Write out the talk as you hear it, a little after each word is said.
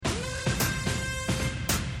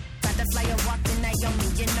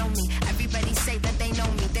you know me. Everybody say that they know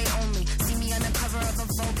me, they own me. See me on the cover of a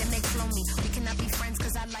Vogue and they clone me. We cannot be friends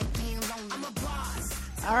because I like being lonely. I'm a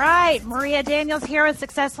boss. All right, Maria Daniels here with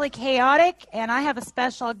Successfully Chaotic, and I have a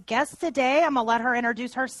special guest today. I'm going to let her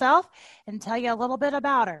introduce herself and tell you a little bit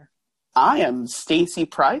about her. I am Stacey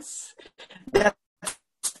Price.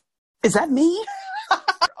 Is that me?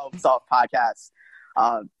 Soft podcast.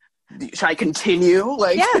 Should I continue?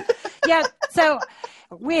 Yeah. So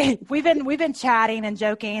we've been chatting and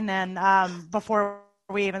joking, and before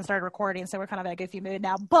we even started recording, so we're kind of in a goofy mood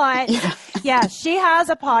now. But yeah, she has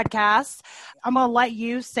a podcast. I'm going to let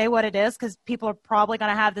you say what it is because people are probably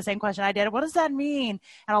going to have the same question I did. What does that mean?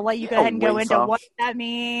 And I'll let you go ahead and go into what does that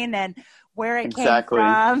mean and where it came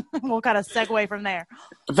from. We'll kind of segue from there.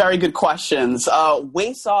 Very good questions.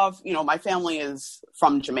 Waist off, my family is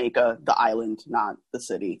from Jamaica, the island, not the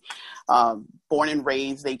city. Born and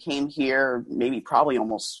raised, they came here probably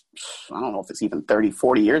almost, I don't know if it's even 30,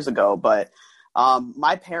 40 years ago, but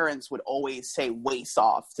my parents would always say waist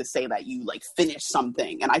off to say that you finish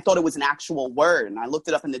something. And I thought it was an actual word. And I looked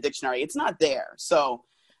it up in the dictionary. It's not there. So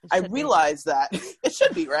I realized that it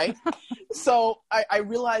should be, right? So I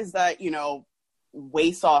realized that,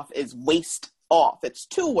 waist off is waste off. It's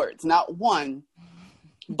two words, not one.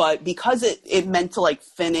 But because it meant to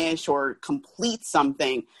finish or complete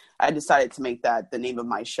something, I decided to make that the name of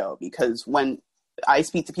my show. Because when I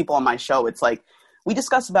speak to people on my show, it's we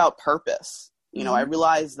discuss about purpose. I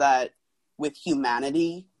realize that with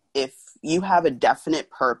humanity, if you have a definite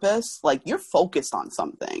purpose, you're focused on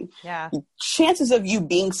something. Yeah. Chances of you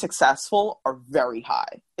being successful are very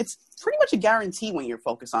high. It's pretty much a guarantee when you're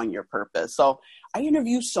focused on your purpose. So I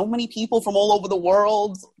interview so many people from all over the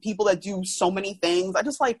world, people that do so many things. I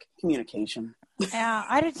just like communication. Yeah,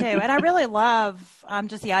 I do too. And I really love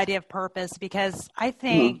just the idea of purpose because I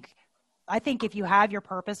think if you have your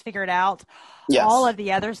purpose figured out, all of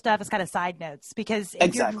the other stuff is kind of side notes because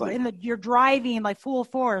if you're driving full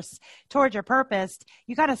force towards your purpose,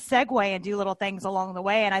 you kind of segue and do little things along the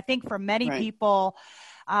way. And I think for many people,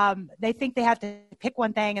 they think they have to pick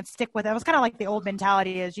one thing and stick with it. It was kind of like the old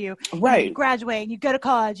mentality as you graduate and you go to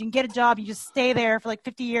college and get a job. You just stay there for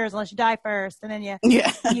 50 years unless you die first. And then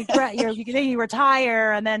you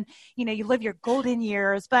retire and then, you live your golden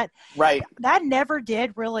years. But that never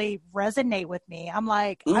did really resonate with me. I'm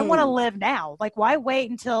I want to live now. Why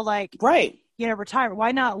wait until retire?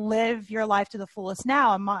 Why not live your life to the fullest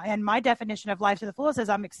now? And my definition of life to the fullest is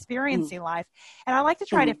I'm experiencing life. And I like to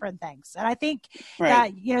try different things. And I think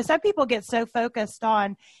that, some people get so focused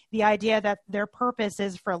on the idea that their purpose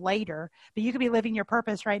is for later, but you could be living your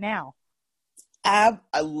purpose right now. I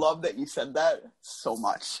love that you said that so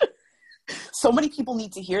much. So many people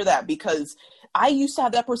need to hear that because I used to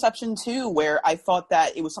have that perception too, where I thought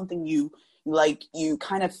that it was something you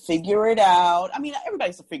kind of figure it out. I mean, everybody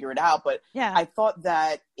has to figure it out, but I thought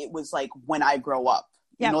that it was when I grow up,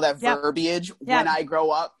 that verbiage, when I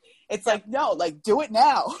grow up, it's no, do it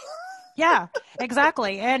now. Yeah,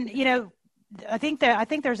 exactly. And, I think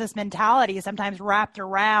there's this mentality sometimes wrapped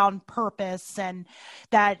around purpose and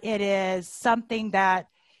that it is something that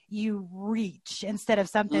you reach instead of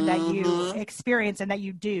something that you experience and that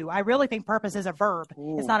you do. I really think purpose is a verb.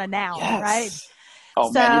 It's not a noun, right?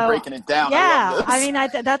 Oh man, you're breaking it down. Yeah, I mean,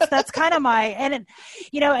 that's kind of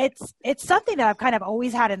it's something that I've kind of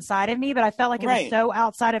always had inside of me, but I felt like it was so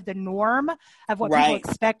outside of the norm of what people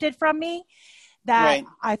expected from me that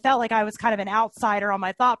I felt like I was kind of an outsider on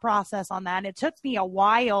my thought process on that. And it took me a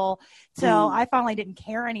while till I finally didn't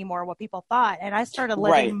care anymore what people thought, and I started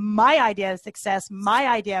living my idea of success, my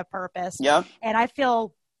idea of purpose, and I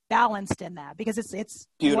feel balanced in that because it's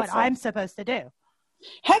what I'm supposed to do.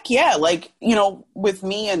 Heck yeah. With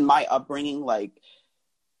me and my upbringing,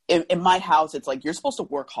 in my house, it's you're supposed to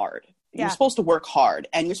work hard. You're supposed to work hard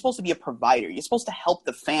and you're supposed to be a provider. You're supposed to help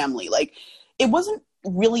the family. It wasn't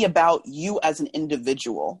really about you as an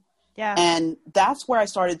individual. Yeah. And that's where I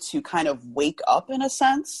started to kind of wake up in a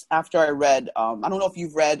sense after I read, I don't know if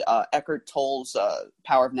you've read Eckhart Tolle's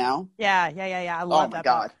Power of Now. Yeah. I love that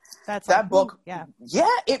book. That's that book. Yeah,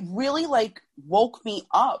 it really woke me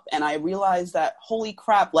up and I realized that, holy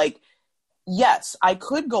crap, yes, I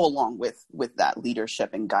could go along with that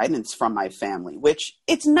leadership and guidance from my family, which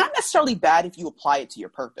it's not necessarily bad if you apply it to your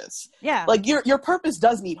purpose. Yeah. Your purpose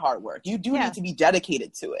does need hard work. You do need to be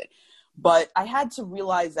dedicated to it. But I had to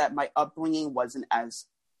realize that my upbringing wasn't as,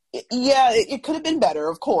 it could have been better,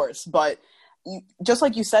 of course. But just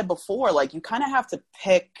like you said before, you kind of have to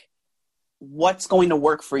pick what's going to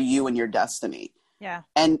work for you and your destiny. Yeah.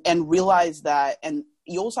 And realize that, and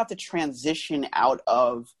you also have to transition out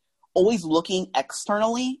of always looking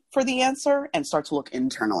externally for the answer and start to look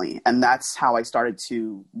internally. And that's how I started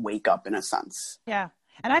to wake up, in a sense. Yeah.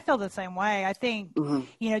 And I feel the same way. I think,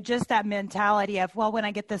 just that mentality of, well, when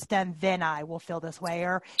I get this done, then I will feel this way.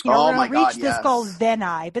 Or, we're going to reach this goal, then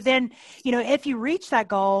I. But then, if you reach that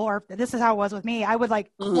goal, or this is how it was with me, I would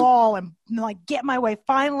crawl and get my way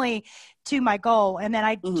finally to my goal. And then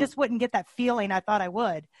I just wouldn't get that feeling I thought I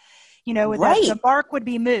would. The mark would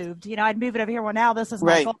be moved. I'd move it over here. Well, now this is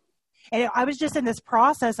my goal. And I was just in this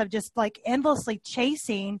process of just endlessly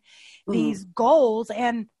chasing these goals.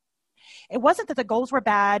 And it wasn't that the goals were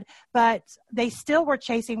bad, but they still were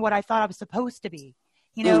chasing what I thought I was supposed to be,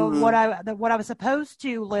 what I was supposed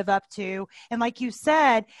to live up to. And like you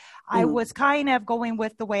said, I was kind of going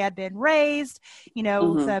with the way I'd been raised,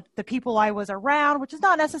 the people I was around, which is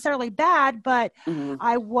not necessarily bad, but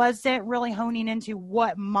I wasn't really honing into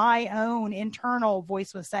what my own internal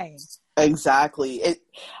voice was saying. Exactly.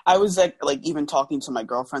 I was even talking to my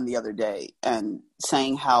girlfriend the other day and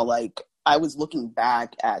saying how I was looking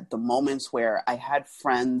back at the moments where I had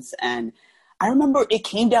friends, and I remember it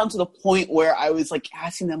came down to the point where I was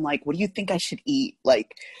asking them, what do you think I should eat? What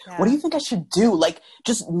do you think I should do?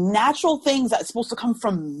 Just natural things that's supposed to come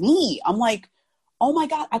from me. I'm like, oh my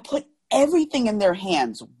God, I put everything in their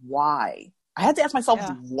hands. Why? I had to ask myself,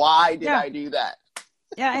 why did I do that?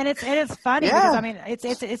 Yeah. And it's funny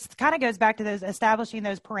because it's kind of goes back to those establishing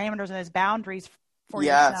those parameters and those boundaries for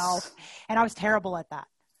yourself. And I was terrible at that.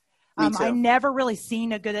 I never really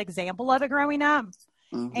seen a good example of it growing up.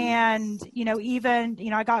 And,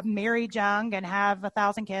 I got married young and have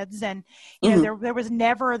 1,000 kids, and, there was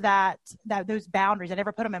never those boundaries. I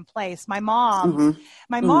never put them in place. My mom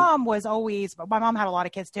was always, my mom had a lot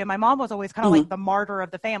of kids too. My mom was always kind of like the martyr of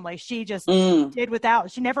the family. She just did without,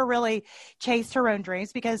 she never really chased her own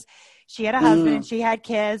dreams because she had a husband and she had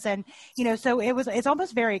kids, and so it's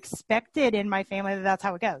almost very expected in my family that that's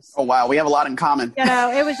how it goes. Oh wow, we have a lot in common.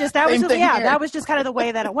 It was just that was just kind of the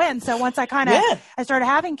way that it went. So once I I started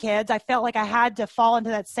having kids, I felt like I had to fall into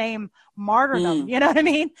that same martyrdom. You know what I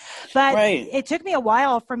mean? But it took me a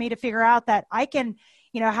while for me to figure out that I can,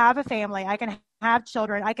 have a family, I can have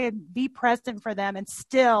children, I can be present for them and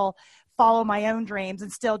still follow my own dreams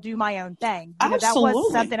and still do my own thing. That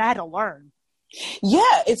was something I had to learn.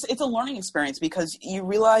 Yeah, it's a learning experience because you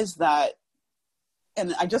realize that,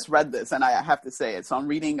 and I just read this and I have to say it. So I'm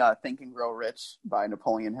reading Think and Grow Rich by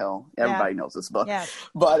Napoleon Hill. Everybody knows this book. Yeah.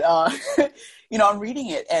 But, I'm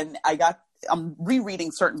reading it and I'm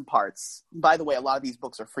rereading certain parts. By the way, a lot of these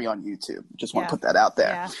books are free on YouTube. Just want to put that out there.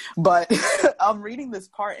 Yeah. But I'm reading this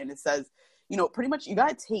part and it says, pretty much you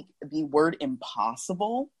got to take the word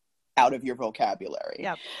impossible out of your vocabulary.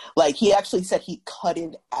 Yep. He actually said he cut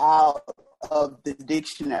it out of the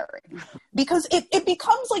dictionary because it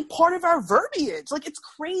becomes part of our verbiage. It's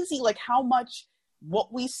crazy how much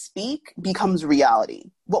what we speak becomes reality,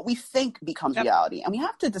 what we think becomes reality, and we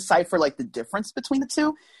have to decipher the difference between the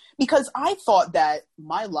two, because I thought that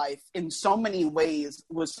my life in so many ways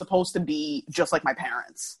was supposed to be just like my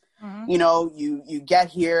parents. You get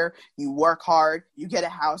here, you work hard, you get a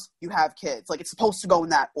house, you have kids. It's supposed to go in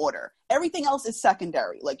that order. Everything else is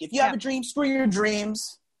secondary. If you have a dream, screw your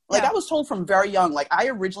dreams. I was told from very young, I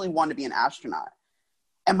originally wanted to be an astronaut.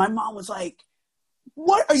 And my mom was like,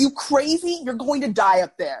 what? Are you crazy? You're going to die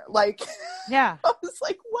up there. I was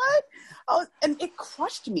like, what? And it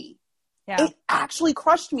crushed me. Yeah. It actually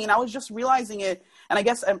crushed me. And I was just realizing it. And I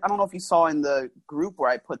guess, I don't know if you saw in the group where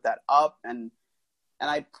I put that up and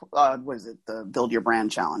I, what is it? The Build Your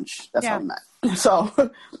Brand Challenge. That's how we met.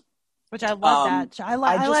 So. Which I love that. I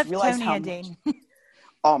love Tony and Dean.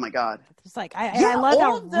 Oh my God. It's I love all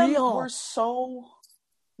how of them real. Were so,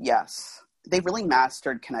 they really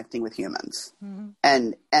mastered connecting with humans.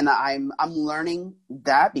 And I'm learning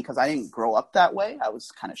that because I didn't grow up that way. I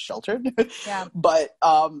was kind of sheltered. Yeah. But,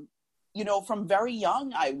 from very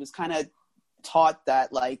young, I was kind of taught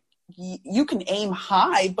that you can aim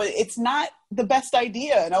high, but it's not the best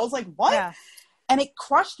idea. And I was like, what? Yeah. And it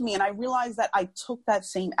crushed me. And I realized that I took that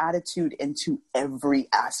same attitude into every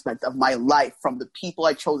aspect of my life, from the people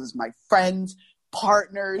I chose as my friends,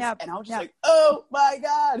 partners. Yep. And I was just like, oh my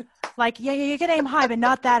God. You can aim high, but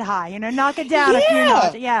not that high, knock it down if you're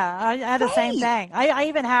not. Yeah. I had the same thing. I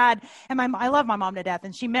even had, and I love my mom to death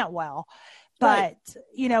and she meant well, but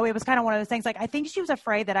it was kind of one of those things. I think she was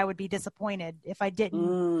afraid that I would be disappointed if I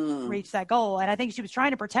didn't reach that goal. And I think she was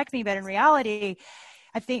trying to protect me, but in reality,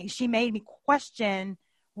 I think she made me question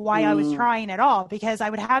why I was trying at all, because I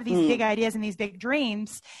would have these big ideas and these big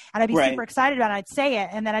dreams and I'd be super excited about it. I'd say it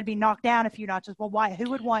and then I'd be knocked down a few notches. Well, why? Who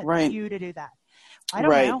would want you to do that? I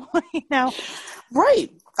don't know.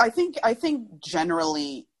 Right. I think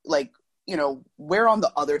generally like, you know, we're on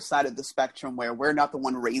the other side of the spectrum where we're not the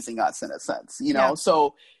one raising us in a sense, you know? Yeah.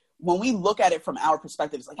 So when we look at it from our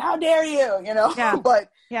perspective, it's like, how dare you, you know? Yeah.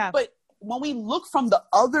 But when we look from the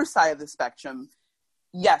other side of the spectrum,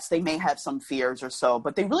 yes, they may have some fears or so,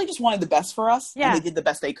 but they really just wanted the best for us. Yeah. And they did the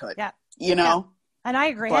best they could, you know? Yeah. And I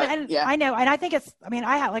agree. But, and I know. And I think it's, I mean,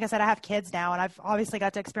 like I said, I have kids now, and I've obviously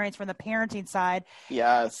got to experience from the parenting side.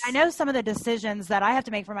 Yes. I know some of the decisions that I have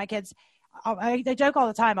to make for my kids. They joke all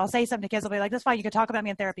the time. I'll say something to kids. I'll be like, that's fine. You can talk about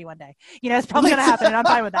me in therapy one day. You know, it's probably going to happen, and I'm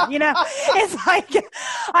fine with that. You know, it's like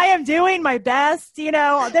I am doing my best. You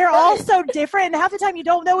know, they're all so different, and half the time you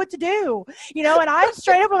don't know what to do. You know, and I'm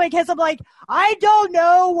straight up with my kids. I'm like, I don't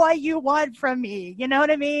know what you want from me. You know what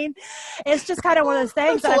I mean? It's just kind of one of those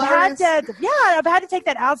things that I've had to take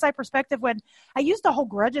that outside perspective when I used to hold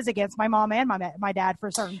grudges against my mom and my dad for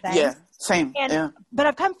certain things. Yeah, same. But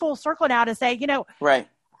I've come full circle now to say, you know,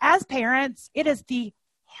 as parents, it is the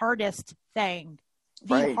hardest thing.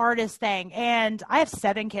 Hardest thing. And I have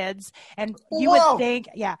 7 kids, and you would think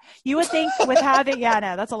with having,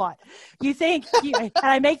 that's a lot. You think, and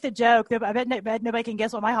I make the joke that I bet nobody can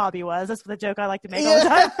guess what my hobby was. That's the joke I like to make all the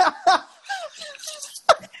time.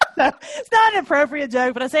 So it's not an appropriate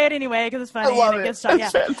joke, but I say it anyway because it's funny and it gets shot.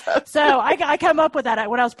 Yeah. So I come up with that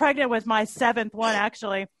when I was pregnant with my 7th one,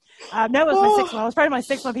 actually. No, it was my 6th one. I was probably my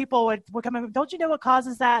 6th one. People would come in, don't you know what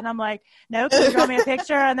causes that? And I'm like, no, can you draw me a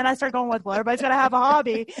picture? And then I start going with, well, everybody's got to have a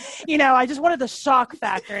hobby. You know, I just wanted the shock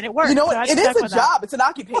factor, and it worked. You know, so it is a job. That. It's an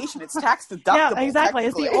occupation. It's tax deductible. Yeah, exactly.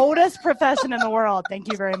 It's the oldest profession in the world.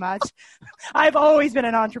 Thank you very much. I've always been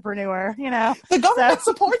an entrepreneur, you know. The government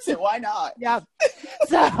supports it. Why not? Yeah.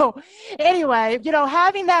 So anyway, you know,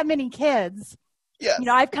 having that many kids, you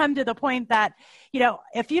know, I've come to the point that, you know,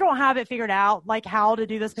 if you don't have it figured out, like how to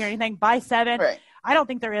do this parenting thing by 7, I don't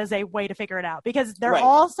think there is a way to figure it out because they're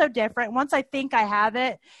all so different. Once I think I have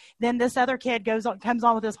it, then this other kid comes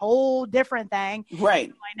on with this whole different thing. Right.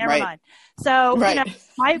 Like, never mind. So, you know,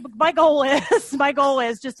 my goal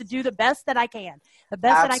is just to do the best that I can,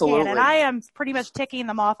 that I can. And I am pretty much ticking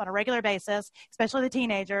them off on a regular basis, especially the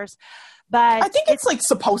teenagers. But I think it's like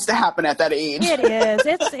supposed to happen at that age. It is.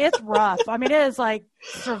 It's rough. I mean, it is like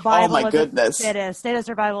survival of the fittest. It is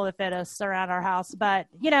survival of the fittest around our house. But,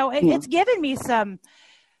 you know, it's given me some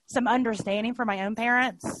understanding for my own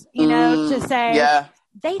parents, you know, to say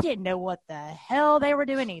they didn't know what the hell they were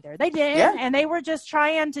doing either. They didn't. Yeah. And they were just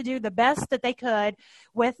trying to do the best that they could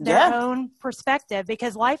with their own perspective,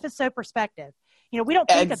 because life is so perspective. You know, we don't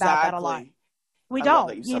think about that a lot. We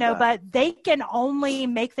don't, you know, but they can only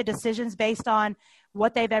make the decisions based on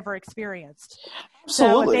what they've ever experienced.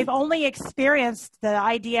 Absolutely. So if they've only experienced the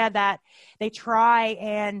idea that they try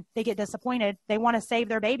and they get disappointed, they want to save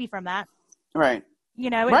their baby from that. Right. You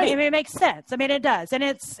know, it makes sense. I mean, it does. And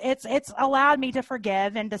it's allowed me to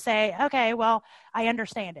forgive and to say, okay, well, I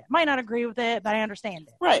understand it. Might not agree with it, but I understand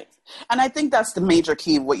it. Right. And I think that's the major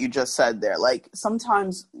key of what you just said there. Like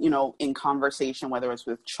sometimes, you know, in conversation, whether it's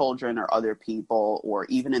with children or other people, or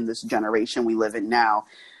even in this generation we live in now,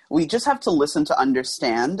 we just have to listen to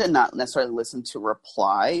understand and not necessarily listen to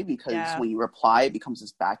reply, because when you reply, it becomes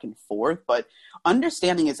this back and forth. But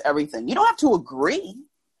understanding is everything. You don't have to agree.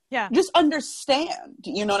 Yeah. Just understand,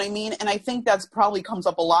 you know what I mean? And I think that's probably comes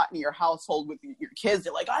up a lot in your household with your kids.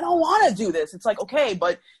 They're like, I don't want to do this. It's like, okay,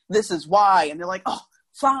 but this is why. And they're like, oh,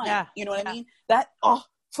 fine. Yeah. You know what I mean? That,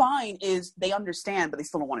 fine is they understand, but they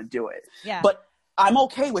still don't want to do it. Yeah. But I'm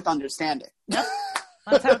okay with understanding. Yep.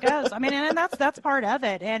 That's how it goes. I mean, and that's part of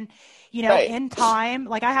it. And, you know, in time,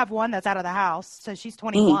 like I have one that's out of the house. So she's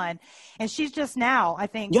 21 and she's just now, I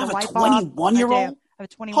think. You have a 21-year-old? A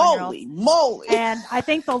 21-year-old. Holy moly. And I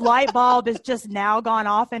think the light bulb is just now gone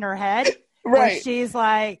off in her head. Right. She's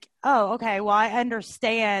like, oh, okay, well, I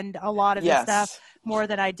understand a lot of this stuff more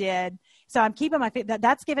than I did. So I'm keeping my feet.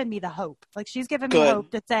 That's given me the hope. Like she's given me hope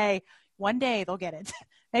to say one day they'll get it.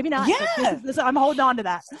 Maybe not. Yeah. I'm holding on to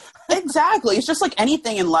that. Exactly. It's just like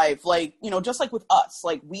anything in life. Like, you know, just like with us,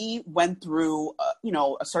 like we went through, you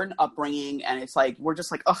know, a certain upbringing, and it's like, we're just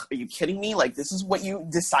like, ugh, are you kidding me? Like, this is what you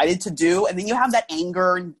decided to do. And then you have that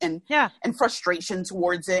anger and frustration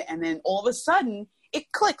towards it. And then all of a sudden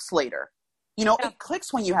it clicks later. You know, it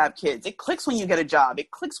clicks when you have kids. It clicks when you get a job. It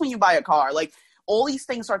clicks when you buy a car. Like all these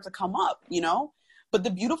things start to come up, you know? But the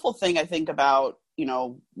beautiful thing I think about, you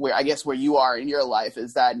know, where you are in your life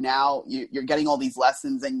is that now you're getting all these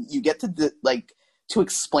lessons, and you get to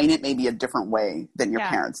explain it maybe a different way than your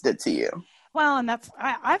parents did to you. Well, and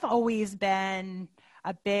I've always been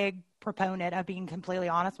a big proponent of being completely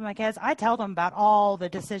honest with my kids. I tell them about all the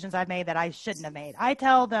decisions I've made that I shouldn't have made. I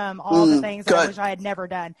tell them all the things that I wish I had never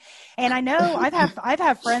done. And I know I've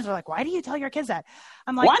had friends who are like, why do you tell your kids that?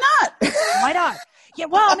 I'm like, why not? Why not? Yeah,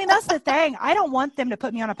 well, I mean, that's the thing. I don't want them to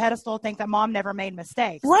put me on a pedestal and think that mom never made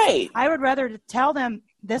mistakes. Right. I would rather tell them,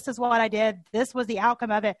 this is what I did. This was the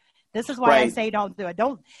outcome of it. This is why I say don't do it.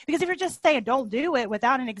 Because if you're just saying don't do it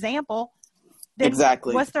without an example, then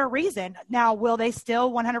what's their reason? Now, will they still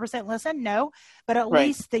 100% listen? No, but at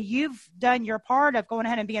least that you've done your part of going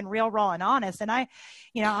ahead and being real, raw, and honest. And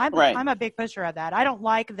I'm a big pusher of that. I don't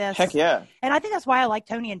like this. Heck yeah. And I think that's why I like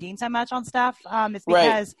Tony and Dean so much on stuff. It's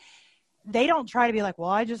because they don't try to be like,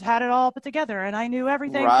 well, I just had it all put together and I knew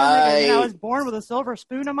everything. I was born with a silver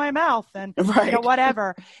spoon in my mouth and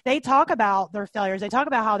whatever. They talk about their failures. They talk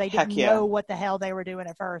about how they didn't know what the hell they were doing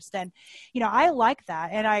at first. And, I like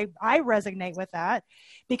that. And I resonate with that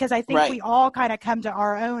because I think we all kind of come to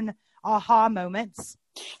our own aha moments.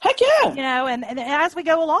 Heck yeah. And as we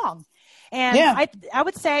go along. And I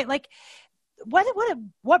would say, like,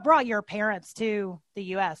 what brought your parents to the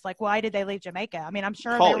U.S.? Like, why did they leave Jamaica? I mean, I'm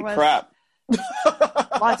sure there was crap.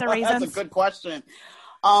 Lots of reasons. That's a good question.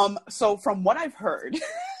 So from what I've heard,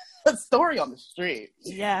 a story on the street.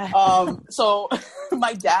 Yeah. So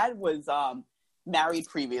my dad was married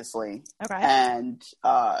previously. Okay. And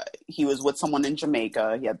he was with someone in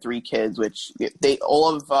Jamaica. He had 3 kids, which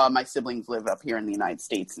all of my siblings live up here in the United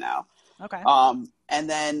States now. Okay. And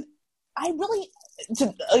then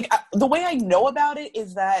the way I know about it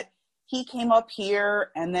is that he came up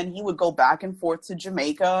here and then he would go back and forth to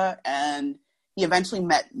Jamaica, and he eventually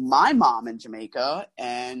met my mom in Jamaica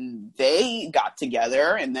and they got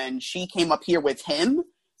together, and then she came up here with him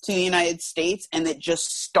to the United States and it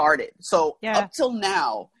just started. So up till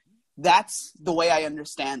now, that's the way I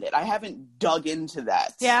understand it. I haven't dug into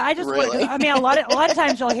that. Yeah, I just really. I mean, a lot of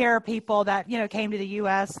times you'll hear people that, came to the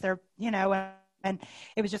US, they're, and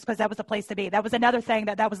it was just because that was the place to be. That was another thing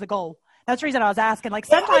that was the goal. That's the reason I was asking. Like,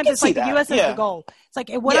 sometimes it's like the U.S. is the goal. It's like,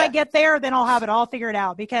 when I get there, then I'll have it all figured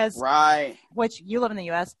out because, which you live in the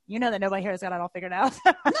U.S., that nobody here has got it all figured out.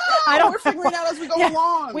 We're figuring it out as we go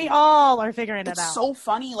along. We all are figuring it out. It's so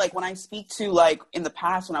funny. Like, when I speak to, in the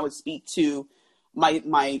past, when I would speak to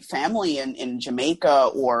my family in Jamaica,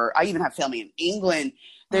 or I even have family in England,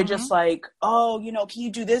 they're just like, oh, can you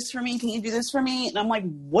do this for me? Can you do this for me? And I'm like,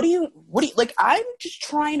 what do you, like, I'm just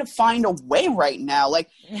trying to find a way right now. Like,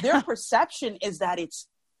 their perception is that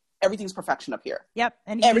everything's perfection up here. Yep.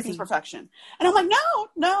 And everything's perfection. And I'm like,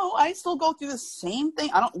 no, I still go through the same thing.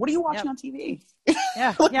 What are you watching on TV?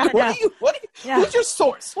 Yeah. Who's your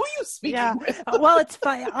source? Who are you speaking with? Well, it's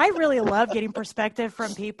funny. I really love getting perspective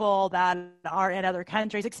from people that are in other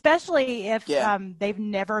countries, especially if they've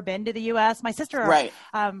never been to the U.S. My sister,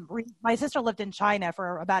 my sister lived in China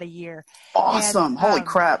for about a year. Awesome. And, holy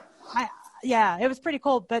crap. It was pretty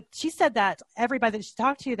cool. But she said that everybody that she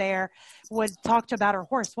talked to there would talk to about her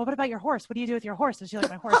horse. Well, what about your horse? What do you do with your horse? And she's like,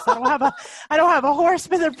 my horse. I don't have a horse.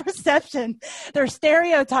 But their perception, their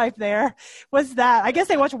stereotype there was that, I guess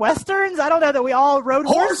they watch Westerns. I don't know, that we all rode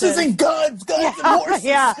horses and guns and horses.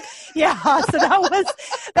 Yeah. So that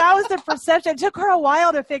was the perception. It took her a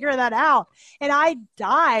while to figure that out. And I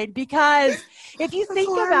died because if you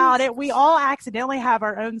think about it, we all accidentally have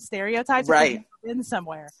our own stereotypes. Right. In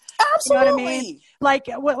somewhere. Absolutely. You know what I mean?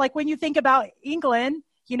 Like when you think about England,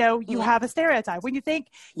 you have a stereotype. When you think,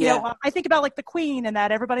 I think about like the Queen and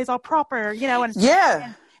that everybody's all proper,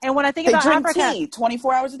 and when I think about Africa, tea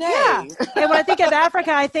 24 hours a day. Yeah. And when I think of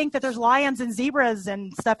Africa, I think that there's lions and zebras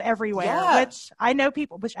and stuff everywhere, which I know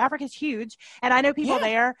which Africa's huge. And I know people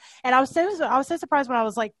there. And I was so surprised when I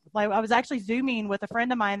was like I was actually Zooming with a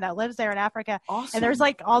friend of mine that lives there in Africa. Awesome. And there's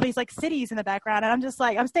like all these like cities in the background. And I'm just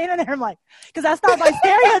like, I'm standing there. I'm like, because that's not my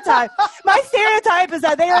stereotype. My stereotype is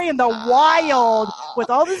that they are in the wild with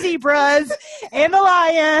all the zebras and the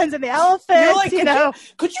lions and the elephants. Like,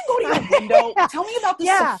 could you go to your window? Tell me about this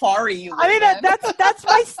safari you live in. That's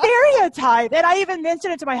my stereotype. And I even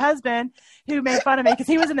mentioned it to my husband, who made fun of me because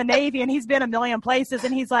he was in the Navy and he's been a million places.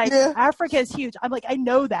 And he's like, Africa is huge. I'm like, I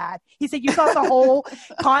know that. He said, you thought the whole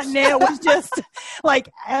continent was just like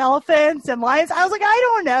elephants and lions. I was like, I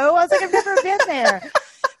don't know. I was like, I've never been there.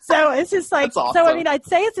 So it's just like, awesome. So I mean, I'd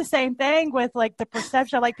say it's the same thing with like the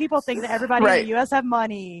perception. Like, people think that everybody in the U.S. have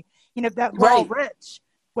money, that we're all rich,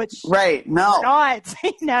 which no, we're not,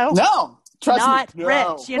 no. Trust not me.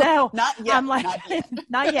 rich, Not yet. I'm like,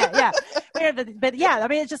 not yet. Yeah. But I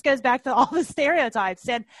mean, it just goes back to all the stereotypes.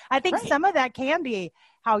 And I think some of that can be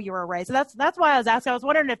how you were raised. So that's why I was asking. I was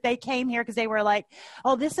wondering if they came here because they were like,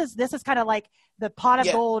 oh, this is kind of like the pot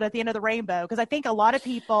of gold at the end of the rainbow. Because I think a lot of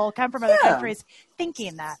people come from other countries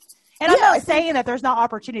thinking that. And I'm not saying that there's not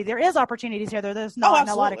opportunity. There is opportunities here. There's not in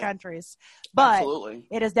a lot of countries. But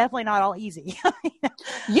it is definitely not all easy.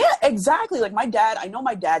 Yeah, exactly. Like I know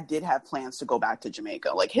my dad did have plans to go back to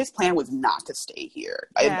Jamaica. Like his plan was not to stay here.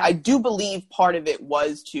 Yeah. I do believe part of it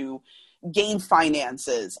was to gain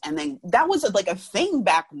finances. And then that was like a thing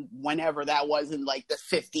back whenever that was in like the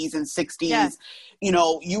 50s and 60s. Yeah. You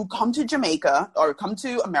know, you come to Jamaica or come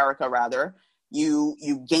to America rather. You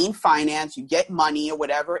gain finance, you get money or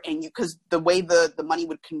whatever, and because the way the money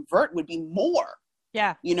would convert would be more.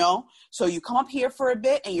 Yeah. You know? So you come up here for a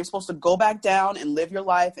bit and you're supposed to go back down and live your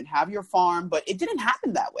life and have your farm, but it didn't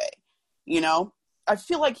happen that way. You know? I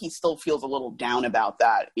feel like he still feels a little down about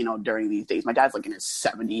that, you know, during these days. My dad's like in his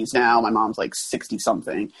 70s now. My mom's like 60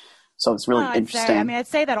 something. So it's really interesting. I'd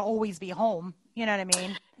say that'll always be home. You know what I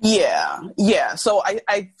mean? Yeah. Yeah. So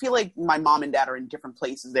I feel like my mom and dad are in different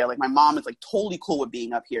places there. Like my mom is like totally cool with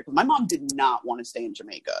being up here because my mom did not want to stay in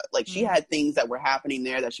Jamaica. Like she had things that were happening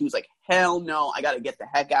there that she was like, hell no, I got to get the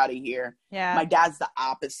heck out of here. Yeah. My dad's the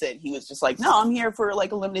opposite. He was just like, no, I'm here for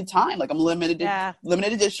like a limited time. Like I'm limited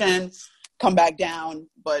edition, come back down.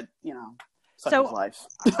 But you know, such is life.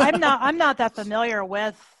 I'm not that familiar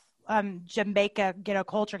with Jamaica, you know,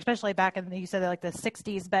 culture, especially back in you said like the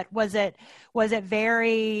 60s, but was it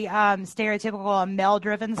very stereotypical, a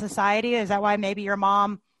male-driven society? Is that why maybe your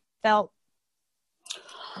mom felt?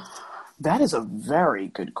 That is a very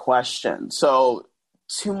good question. So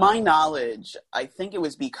to my knowledge, I think it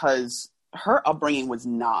was because her upbringing was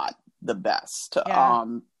not the best. Yeah.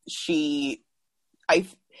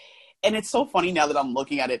 And it's so funny now that I'm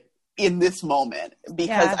looking at it in this moment,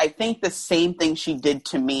 because I think the same thing she did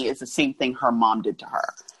to me is the same thing her mom did to her,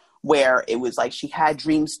 where it was like she had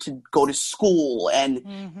dreams to go to school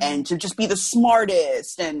and to just be the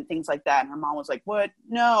smartest and things like that. And her mom was like, what?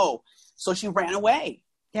 No. So she ran away.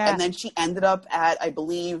 Yeah. And then she ended up at, I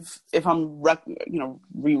believe, if I'm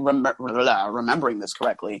remembering this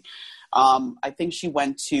correctly, I think she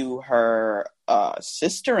went to her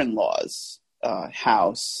sister-in-law's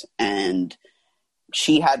house, and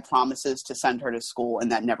she had promises to send her to school,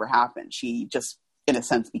 and that never happened. She just, in a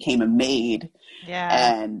sense, became a maid.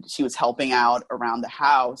 Yeah. And she was helping out around the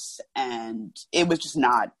house, and it was just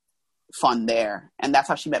not fun there. And that's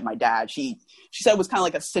how she met my dad. She said it was kind of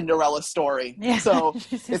like a Cinderella story. Yeah. So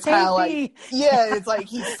it's kind of like, it's like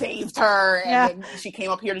he saved her, and then she came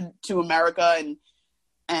up here to America,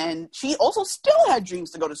 and she also still had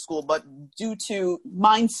dreams to go to school, but due to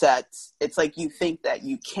mindsets, it's like you think that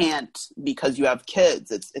you can't because you have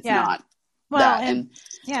kids. It's not that. And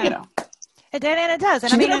you know. And it does.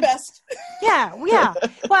 And she did her best. Yeah.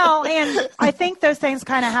 Well, and I think those things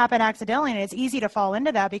kind of happen accidentally, and it's easy to fall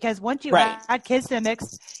into that because once you add kids to the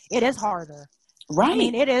mix, it is harder. Right. I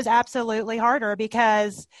mean, it is absolutely harder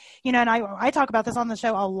because, you know, and I talk about this on the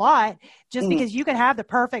show a lot, just because you can have the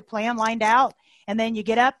perfect plan lined out, and then you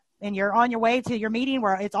get up and you're on your way to your meeting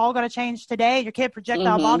where it's all going to change today. Your kid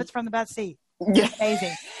projectile vomits from the back seat. Yeah.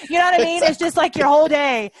 Amazing. You know what I mean? It's just like your whole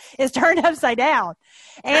day is turned upside down.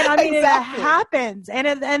 And I mean, it happens. And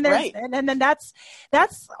then that's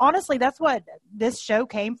honestly, that's what this show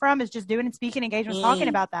came from, is just doing and speaking engagements, talking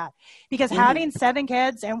about that. Because having 7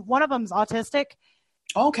 kids, and one of them's autistic,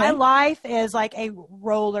 my life is like a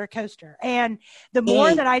roller coaster. And the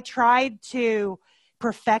more that I tried to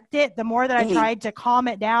perfect it, the more that I tried to calm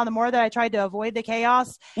it down, the more that I tried to avoid the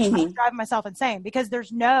chaos, I was driving myself insane, because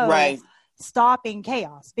there's no stopping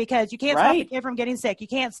chaos, because you can't stop the kid from getting sick. You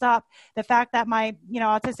can't stop the fact that my,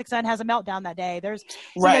 autistic son has a meltdown that day. There's,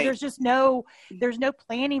 there's just no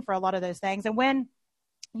planning for a lot of those things. And when,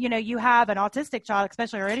 you have an autistic child,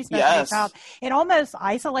 especially or any special needs child, it almost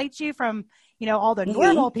isolates you from, all the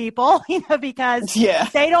normal people, because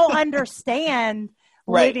they don't understand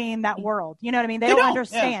living that world. You know what I mean? They don't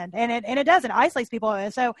understand. And it doesn't. It isolates people.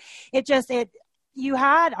 And so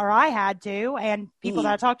I had to, and people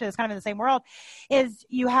that I talk to is kind of in the same world, is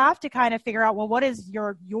you have to kind of figure out, well, what does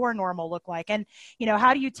your normal look like? And,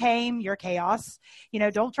 how do you tame your chaos?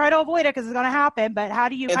 Don't try to avoid it because it's going to happen, but how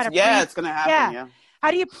do you it's going to happen. Yeah. How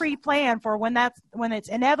do you pre-plan for when it's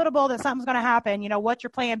inevitable that something's going to happen? What's your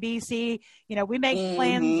plan B, C? We make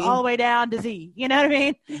plans all the way down to Z. You know what I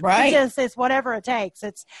mean? Right. It's whatever it takes.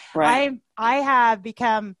 It's I have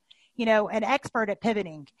become, an expert at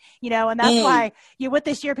pivoting, and that's why with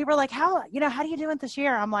this year, people are like, how do you do it this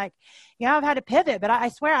year? I'm like, I've had to pivot, but I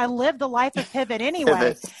swear I lived the life of pivot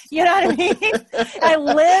anyway. You know what I mean? I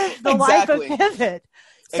lived the life of pivot.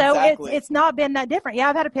 So it's not been that different. Yeah,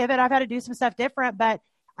 I've had to pivot. I've had to do some stuff different, but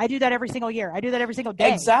I do that every single year. I do that every single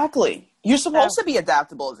day. Exactly. You're supposed to be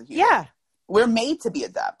adaptable as a human. Yeah. We're made to be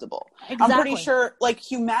adaptable. Exactly. I'm pretty sure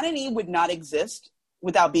humanity would not exist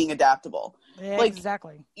without being adaptable. Yeah, like,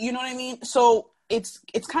 exactly. You know what I mean? So it's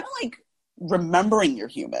kind of like remembering you're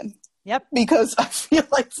human. Yep. Because I feel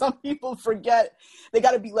like some people forget they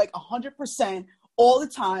got to be like 100% all the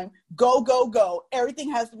time. Go, go, go.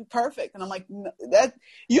 Everything has to be perfect. And I'm like, that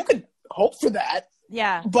you could hope for that.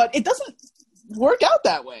 Yeah. But it doesn't work out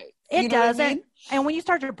that way. It doesn't. I mean? And when you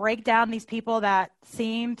start to break down these people that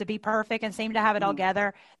seem to be perfect and seem to have it all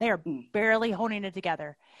together, they are barely holding it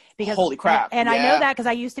together. Because, holy crap. And I know that because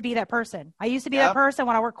I used to be that person. I used to be that person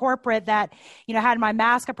when I worked corporate that, you know, had my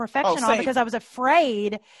mask of perfection on because I was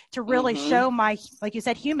afraid to really show my, like you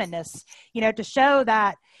said, humanness, you know, to show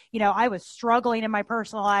that, you know, I was struggling in my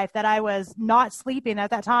personal life, that I was not sleeping at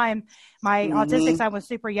that time. My autistic son was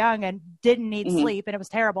super young and didn't need sleep, and it was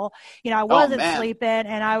terrible. You know, I wasn't sleeping,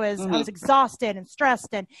 and I was exhausted and stressed,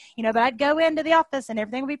 and, you know, but I'd go into the office and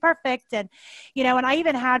everything would be perfect. And, you know, and I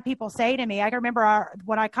even had people say to me, I can remember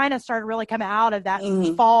when I kind of started really coming out of that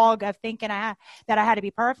fog of thinking that I had to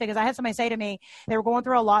be perfect, because I had somebody say to me, they were going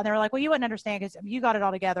through a lot, and they were like, well, you wouldn't understand because you got it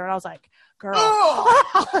all together. And I was like, girl,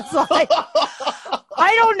 I was like,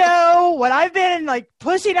 I don't know what I've been like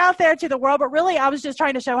pushing out there to the world, but really I was just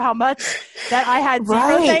trying to show how much that I had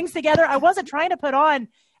zero things together. I wasn't trying to put on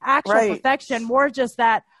actual perfection, more just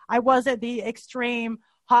that I wasn't the extreme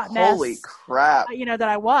hot mess. Holy crap. You know, that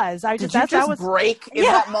I was. Did you just break in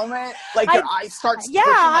that moment? Like your eyes start squishing?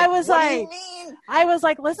 Yeah, I was what like, do you mean? I was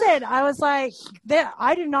like, listen, I was like,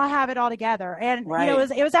 I do not have it all together. And you know,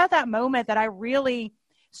 it was at that moment that I really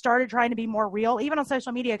started trying to be more real, even on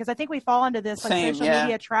social media, because I think we fall into this like social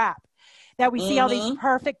media trap that we see all these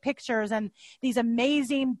perfect pictures and these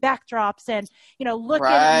amazing backdrops and, you know, looking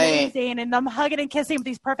amazing and them hugging and kissing with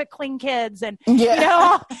these perfect clean kids. And, you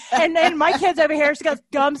know, and then my kid's over here, she got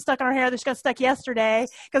gum stuck in her hair that she got stuck yesterday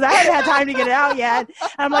because I haven't had time to get it out yet.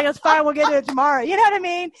 And I'm like, it's fine, we'll get to it tomorrow. You know what I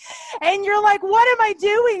mean? And you're like, what am I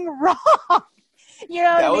doing wrong? You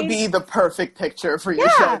know that would be the perfect picture for your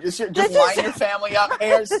show. Just line your family up,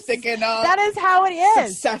 hair sticking up. That is how it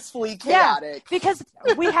is. Successfully chaotic. Yeah, because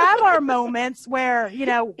we have our moments where, you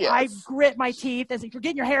know, I grit my teeth as you're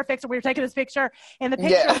getting your hair fixed and we were taking this picture and the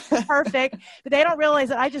picture is perfect, but they don't realize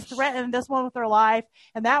that I just threatened this one with their life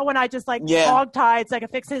and that one I just like hog tied so I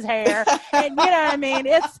could fix his hair. And you know what I mean?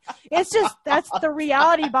 It's just, that's the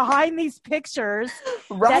reality behind these pictures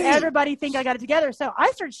that everybody think I got it together. So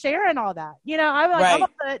I started sharing all that. You know, I'm going to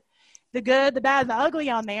put the good, the bad, and the ugly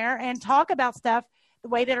on there and talk about stuff the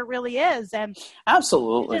way that it really is. And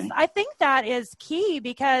absolutely, I think that is key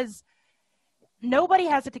because nobody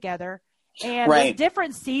has it together. And there's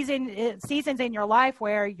different seasons in your life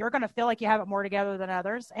where you're going to feel like you have it more together than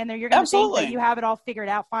others. And then you're going to think that you have it all figured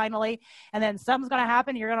out finally. And then something's going to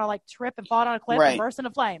happen. You're going to like trip and fall on a cliff and burst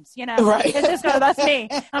into flames. You know, it's just going to, that's me.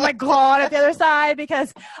 I'm like glowing at the other side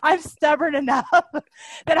because I'm stubborn enough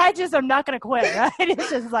that I'm not going to quit. Right? It's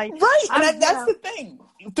just like, and that's the thing.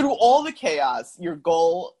 Through all the chaos, your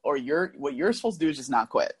goal or what you're supposed to do is just not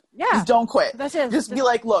quit. Yeah. Just don't quit. That's it. Just be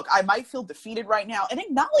like, look, I might feel defeated right now and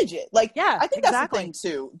acknowledge it. Like, I think that's the thing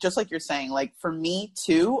too. Just like you're saying, like for me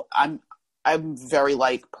too, I'm very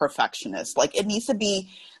like perfectionist. Like it needs to be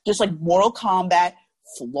just like Mortal Kombat,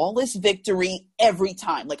 flawless victory every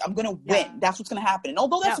time. Like I'm going to win. That's what's going to happen. And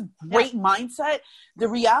although that's a great mindset, the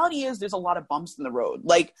reality is there's a lot of bumps in the road.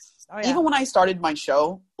 Like even when I started my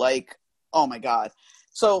show, like, oh my God.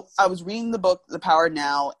 So I was reading the book, The Power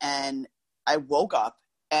Now, and I woke up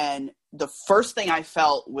and the first thing I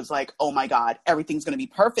felt was like, oh my God, everything's going to be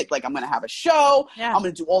perfect. Like I'm going to have a show. Yeah. I'm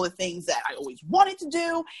going to do all the things that I always wanted to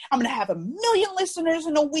do. I'm going to have 1 million listeners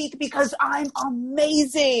in a week because I'm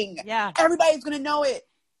amazing. Yeah. Everybody's going to know it.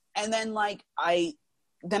 And then I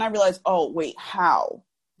realized, oh wait, how?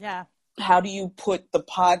 Yeah. How do you put the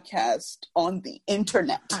podcast on the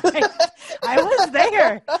internet? I was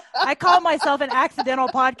there. I call myself an accidental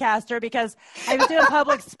podcaster because I was doing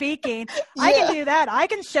public speaking. I can do that. I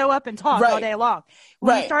can show up and talk all day long.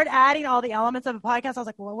 When you start adding all the elements of a podcast, I was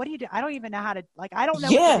like, well, what do you do? I don't even know how to, I don't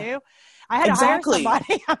know what to do. I had to hire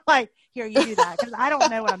somebody. I'm like, here, you do that because I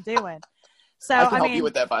don't know what I'm doing. So I can help you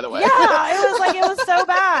with that, by the way. Yeah, it was so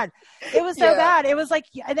bad. It was so bad. It was like,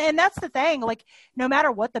 and that's the thing. Like, no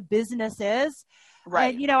matter what the business is,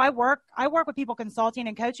 right? You know, I work with people consulting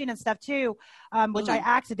and coaching and stuff too, which I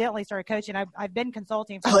accidentally started coaching. I've been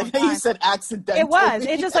consulting for a long time. You said accidentally. It was.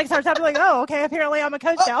 It just like started happening. Like, oh, okay. Apparently, I'm a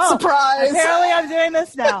coach now. Oh, surprise! Apparently, I'm doing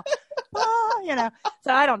this now. You know.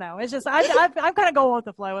 So I don't know. It's just I'm kind of going with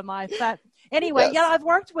the flow in life. But anyway, I've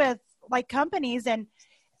worked with like companies and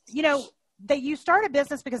you know. that you start a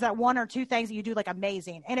business because that one or two things that you do like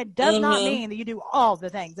amazing. And it does not mean that you do all the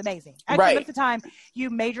things amazing. Actually, most of the time you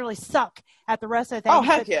majorly suck at the rest of the things. Oh,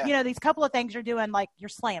 heck yeah. You know, these couple of things you're doing, like you're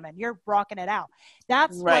slamming, you're rocking it out.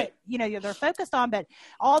 That's what, you know, they're focused on, but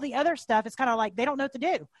all the other stuff is kind of like, they don't know what to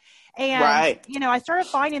do. And, you know, I started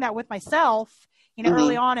finding that with myself, you know,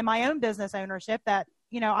 early on in my own business ownership that,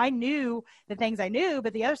 you know, I knew the things I knew,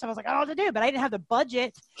 but the other stuff I was like, I don't know what to do, but I didn't have the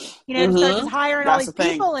budget, you know, to start just hiring all these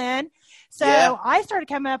people in. So I started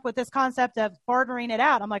coming up with this concept of bartering it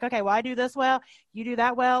out. I'm like, okay, well, I do this well, you do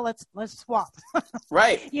that well, let's swap.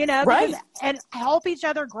 You know, because, and help each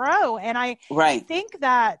other grow. And I think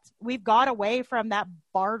that we've got away from that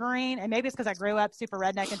bartering, and maybe it's because I grew up super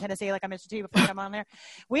redneck in Tennessee, like I mentioned to you before I come on there.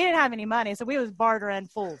 We didn't have any money, so we was bartering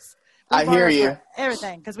fools. I hear you.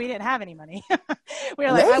 Everything, because we didn't have any money. We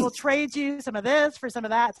were like, I will trade you some of this for some of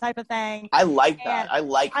that type of thing. I like that. I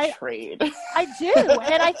like trade. I do.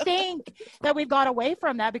 And I think that we've got away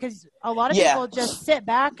from that because a lot of people just sit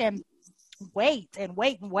back and wait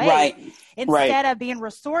instead of being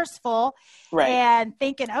resourceful and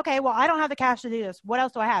thinking, okay, well, I don't have the cash to do this. What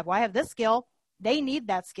else do I have? Well, I have this skill. They need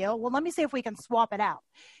that skill. Well, let me see if we can swap it out.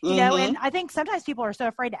 You know, and I think sometimes people are so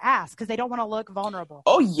afraid to ask because they don't want to look vulnerable.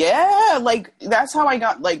 Oh yeah. Like that's how I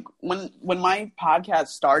got, like when my podcast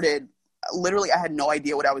started, literally I had no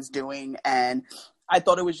idea what I was doing. And I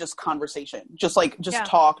thought it was just conversation, just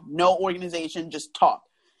talk, no organization, just talk.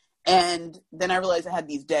 And then I realized I had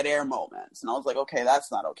these dead air moments and I was like, okay,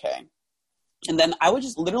 that's not okay. And then I would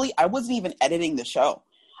just I wasn't even editing the show.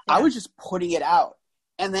 I was just putting it out.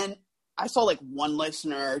 And then I saw like 1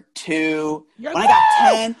 listener, 2. When I got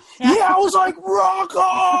 10, I was like, rock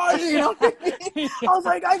on! You know what I mean? I was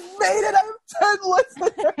like, I made it! I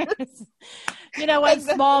have 10 listeners! You know what?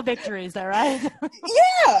 Small victories, though, right?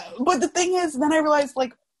 Yeah! But the thing is, then I realized,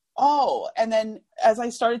 like, and then as I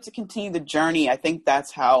started to continue the journey, I think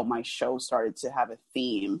that's how my show started to have a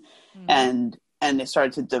theme and it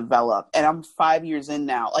started to develop. And I'm 5 years in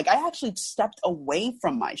now. Like, I actually stepped away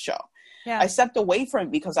from my show. Yeah. I stepped away from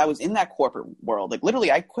it because I was in that corporate world. Like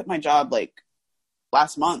literally I quit my job like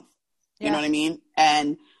last month, you know what I mean?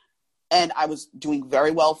 And I was doing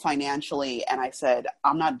very well financially. And I said,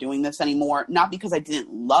 I'm not doing this anymore. Not because I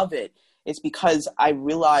didn't love it. It's because I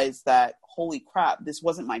realized that, holy crap, this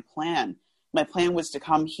wasn't my plan. My plan was to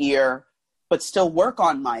come here, but still work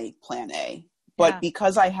on my plan A. But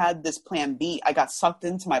because I had this plan B, I got sucked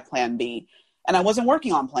into my plan B and I wasn't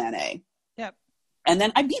working on plan A. And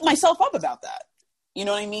then I beat myself up about that. You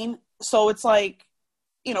know what I mean? So it's like,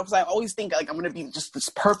 you know, because I always think like I'm going to be just this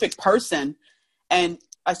perfect person. And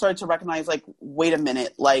I started to recognize like, wait a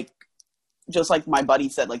minute, like, just like my buddy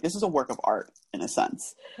said, like, this is a work of art in a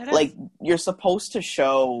sense. Like you're supposed to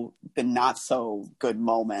show the not so good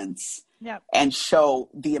moments and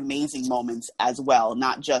show the amazing moments as well,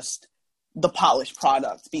 not just the polished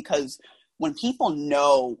product, because when people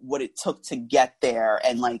know what it took to get there,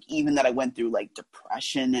 and like even that I went through like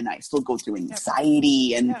depression and I still go through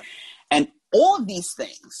anxiety and all of these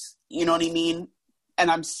things, you know what I mean? And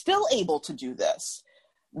I'm still able to do this.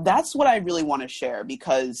 That's what I really want to share,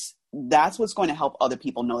 because that's what's going to help other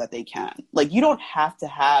people know that they can. Like, you don't have to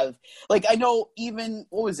have, like, I know even,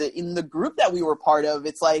 what was it, in the group that we were part of,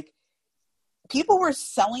 it's like, people were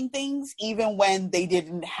selling things even when they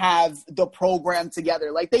didn't have the program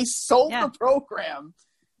together. Like they sold the program,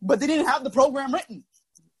 but they didn't have the program written.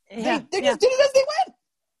 They just did it as they went.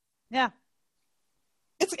 Yeah.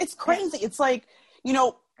 It's crazy. It's like, you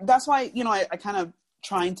know, that's why, you know, I kind of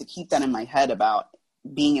trying to keep that in my head about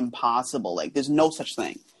being impossible. Like there's no such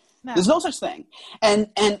thing. No. There's no such thing. And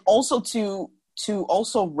also to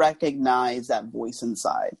also recognize that voice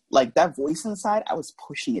inside. Like that voice inside, I was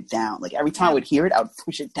pushing it down. Like every time I would hear it, I would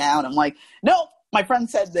push it down. I'm like, no, my friend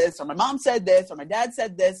said this, or my mom said this, or my dad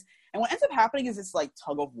said this. And what ends up happening is it's like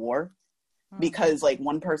tug of war, because like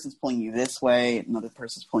one person's pulling you this way, another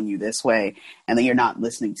person's pulling you this way, and then you're not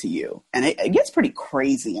listening to you. And it gets pretty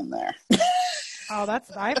crazy in there. Oh,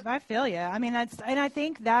 I feel you. I mean, and I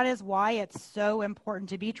think that is why it's so important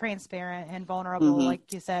to be transparent and vulnerable,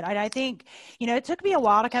 like you said. I think, you know, it took me a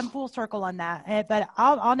while to come full circle on that, but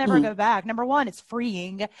I'll never go back. Number one, it's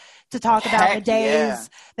freeing to talk about the days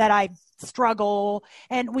that I struggle,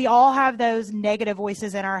 and we all have those negative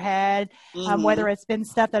voices in our head, whether it's been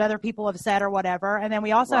stuff that other people have said or whatever. And then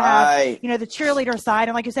we also have, you know, the cheerleader side.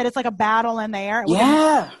 And like you said, it's like a battle in there,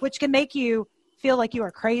 which can make you feel like you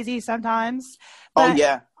are crazy sometimes. But,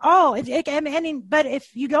 but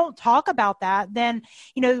if you don't talk about that, then,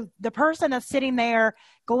 you know, the person that's sitting there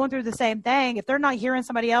going through the same thing, if they're not hearing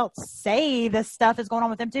somebody else say this stuff is going on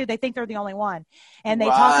with them too, they think they're the only one. And they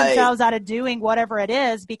talk themselves out of doing whatever it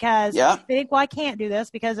is because they think, well, I can't do this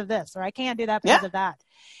because of this, or I can't do that because of that.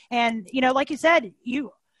 And, you know, like you said,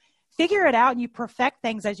 you figure it out and you perfect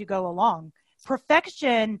things as you go along.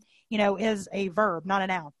 Perfection, you know, is a verb, not a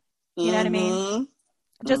noun. You know what I mean?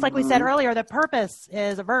 Just like we said earlier, the purpose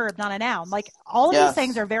is a verb, not a noun. Like all of these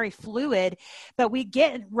things are very fluid, but we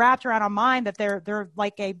get wrapped around our mind that they're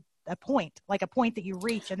like a point that you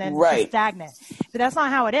reach and then it's stagnant. But that's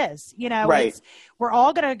not how it is. You know, we're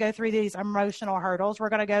all going to go through these emotional hurdles.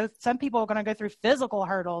 Some people are going to go through physical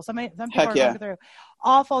hurdles. Some people are going to go through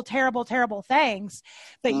awful, terrible, terrible things.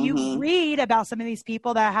 But you read about some of these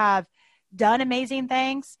people that have done amazing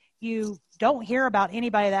things. You don't hear about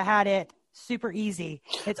anybody that had it super easy.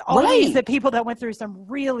 It's always the people that went through some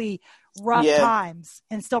really rough times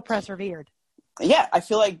and still persevered. Yeah, I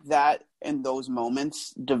feel like that in those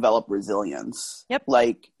moments develop resilience. Yep.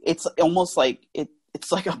 Like it's almost like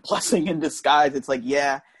it's like a blessing in disguise. It's like,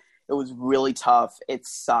 yeah, it was really tough. It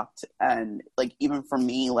sucked. And like even for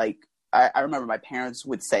me, like I remember my parents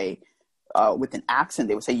would say with an accent,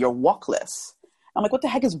 they would say, "You're walkless." I'm like, what the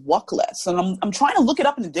heck is walkless? And I'm trying to look it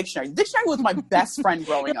up in the dictionary. The dictionary was my best friend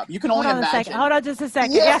growing up. You can only imagine. Hold on just a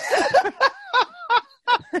second. Yeah.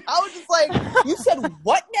 I was just like, you said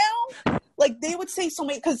what now? Like they would say so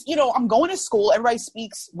many, because, you know, I'm going to school. Everybody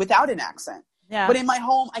speaks without an accent. Yeah. But in my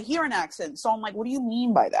home, I hear an accent. So I'm like, what do you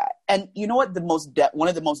mean by that? And you know what? One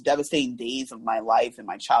of the most devastating days of my life in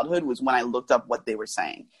my childhood was when I looked up what they were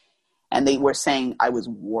saying. And they were saying I was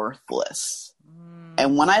worthless.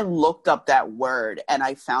 And when I looked up that word and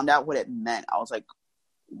I found out what it meant, I was like,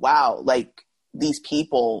 wow, like these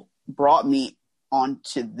people brought me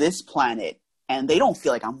onto this planet and they don't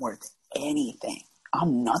feel like I'm worth anything.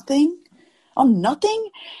 I'm nothing.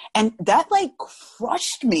 And that like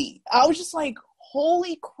crushed me. I was just like,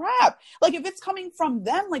 holy crap. Like if it's coming from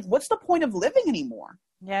them, like what's the point of living anymore?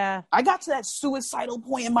 Yeah. I got to that suicidal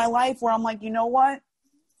point in my life where I'm like, you know what?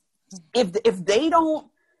 If they don't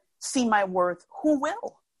see my worth, who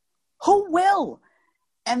will?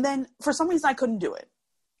 And then for some reason I couldn't do it.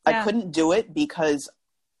 I couldn't do it because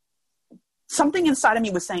something inside of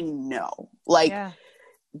me was saying no. Like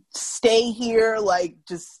stay here, like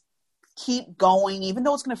just keep going, even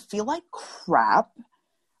though it's going to feel like crap.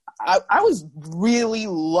 I was really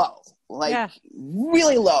low.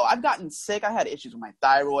 Really low. I've gotten sick. I had issues with my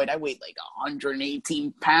thyroid. I weighed like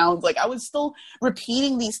 118 pounds. Like I was still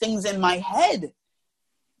repeating these things in my head.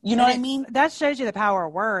 You know what I mean? That shows you the power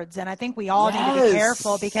of words. And I think we all need to be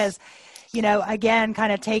careful because, you know, again,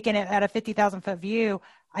 kind of taking it at a 50,000 foot view,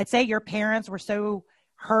 I'd say your parents were so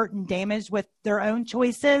hurt and damaged with their own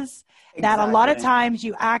choices that a lot of times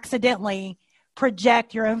you accidentally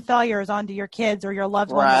project your own failures onto your kids or your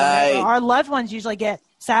loved ones. Our loved ones usually get,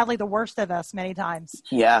 sadly, the worst of us many times.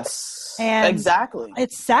 Yes, and exactly.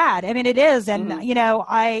 It's sad. I mean, it is. And, you know,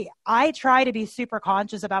 I try to be super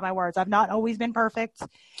conscious about my words. I've not always been perfect.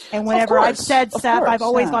 And whenever I've said stuff, I've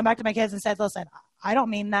always gone back to my kids and said, listen, I don't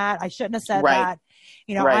mean that. I shouldn't have said that.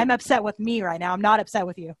 You know, I'm upset with me right now. I'm not upset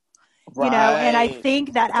with you. You know, and I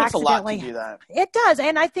think that accidentally, it takes a lot to do that. It does.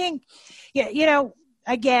 And I think, you know,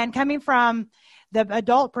 again, coming from the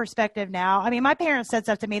adult perspective now, I mean, my parents said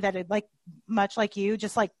stuff to me that it, like, much like you,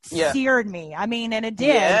 just like seared me. I mean, and it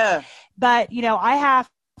did. Yeah. But, you know, I have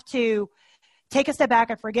to take a step back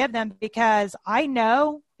and forgive them because I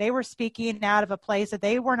know they were speaking out of a place that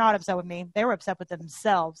they were not upset with me. They were upset with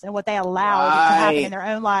themselves and what they allowed to happen in their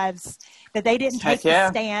own lives, that they didn't take the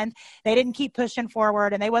stand. They didn't keep pushing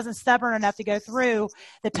forward, and they wasn't stubborn enough to go through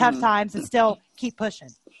the tough times and still keep pushing.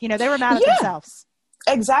 You know, they were mad at themselves.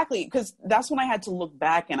 Exactly. Because that's when I had to look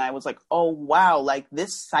back and I was like, oh, wow, like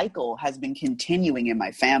this cycle has been continuing in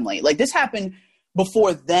my family. Like this happened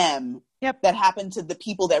before them. Yep. That happened to the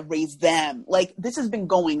people that raised them. Like this has been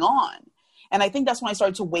going on. And I think that's when I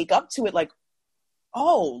started to wake up to it. Like,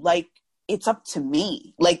 oh, like it's up to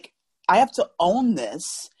me. Like I have to own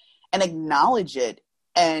this and acknowledge it.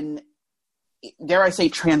 And dare I say,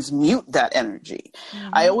 transmute that energy. Mm-hmm.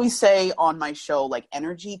 I always say on my show, like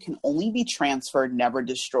energy can only be transferred, never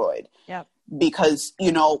destroyed. Yep. Because,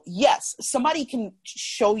 you know, yes, somebody can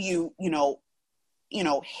show you, you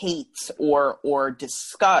know, hate or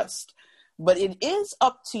disgust. But it is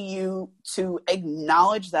up to you to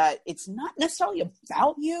acknowledge that it's not necessarily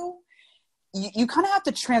about you. You kind of have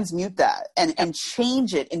to transmute that and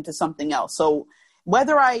change it into something else. So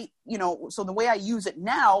whether so the way I use it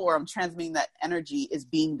now, or I'm transmitting that energy, is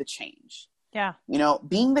being the change. Yeah. You know,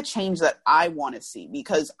 being the change that I want to see,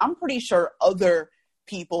 because I'm pretty sure other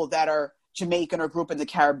people that are Jamaican or grew up in the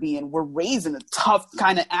Caribbean were raised in a tough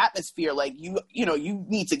kind of atmosphere. Like you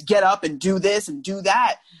need to get up and do this and do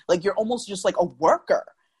that. Like you're almost just like a worker,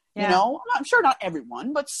 you know, I'm sure not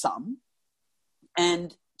everyone, but some.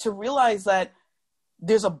 And to realize that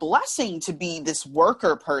there's a blessing to be this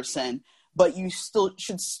worker person, but you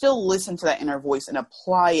should still listen to that inner voice and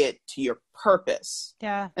apply it to your purpose.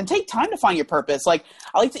 Yeah. And take time to find your purpose. Like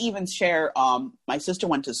I like to even share, my sister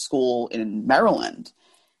went to school in Maryland.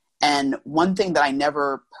 And one thing that I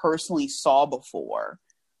never personally saw before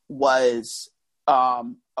was a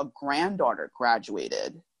granddaughter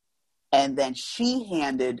graduated, and then she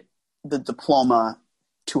handed the diploma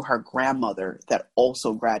to her grandmother that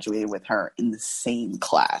also graduated with her in the same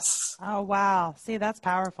class. Oh, wow. See, that's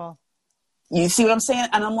powerful. You see what I'm saying?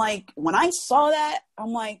 And I'm like, when I saw that,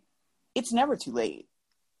 I'm like, it's never too late.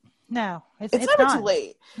 No, it's never not too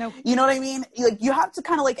late. Nope. You know what I mean? Like you have to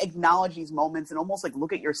kind of like acknowledge these moments and almost like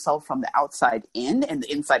look at yourself from the outside in and the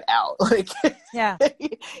inside out. Like, yeah,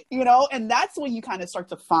 you know, and that's when you kind of start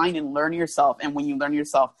to find and learn yourself. And when you learn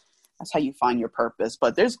yourself, that's how you find your purpose.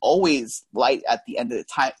 But there's always light at the end of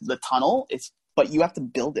the tunnel. But you have to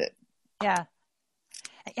build it. Yeah,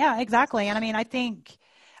 exactly. And I mean, I think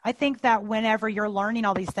that whenever you're learning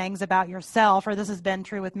all these things about yourself, or this has been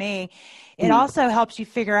true with me, it also helps you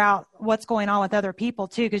figure out what's going on with other people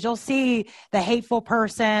too. Cause you'll see the hateful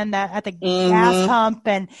person that at the gas pump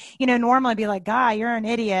and, you know, normally be like, guy, you're an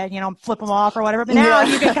idiot, you know, flip them off or whatever. But now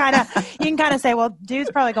you can kind of say, well, dude's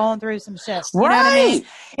probably going through some shit. You know what I mean?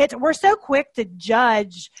 We're so quick to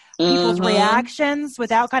judge people's reactions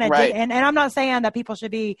without kind of, and I'm not saying that people should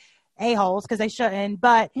be a-holes because they shouldn't,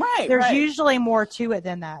 but there's usually more to it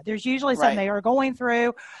than that. There's usually something they are going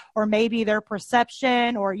through, or maybe their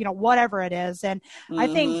perception, or, you know, whatever it is. And I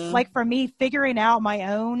think, like for me, figuring out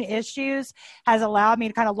my own issues has allowed me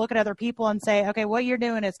to kind of look at other people and say, okay, what you're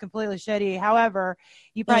doing is completely shitty. However,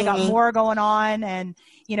 you probably got more going on, and,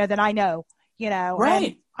 you know, than I know, you know.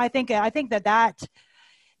 And I think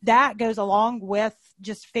that goes along with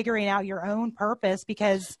just figuring out your own purpose,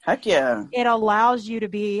 because it allows you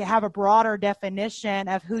to have a broader definition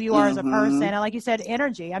of who you are as a person. And like you said,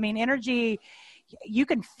 energy. I mean, energy, you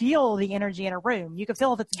can feel the energy in a room. You can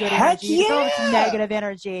feel if it's good energy. You can feel if it's negative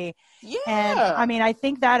energy. Yeah. And I mean, I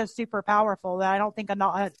think that is super powerful that I don't think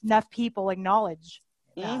enough people acknowledge.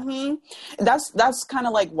 That's kind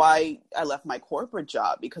of like why I left my corporate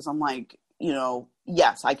job, because I'm like, you know,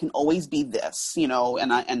 yes, I can always be this, you know,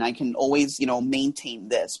 and I can always, you know, maintain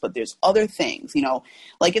this, but there's other things, you know,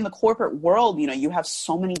 like in the corporate world, you know, you have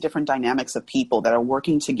so many different dynamics of people that are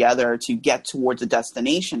working together to get towards a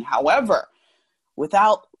destination. However,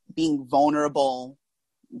 without being vulnerable,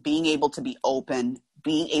 being able to be open,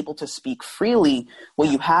 being able to speak freely, what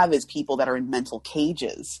you have is people that are in mental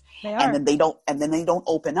cages, and then they don't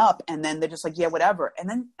open up, and then they're just like, yeah, whatever. And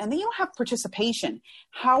then you don't have participation.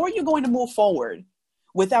 How are you going to move forward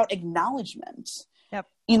without acknowledgement? Yep.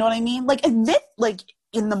 You know what I mean? Like admit, like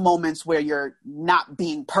in the moments where you're not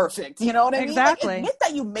being perfect, you know what I mean? Exactly. Like, admit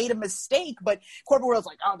that you made a mistake, but corporate world's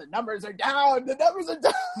like, oh, the numbers are down.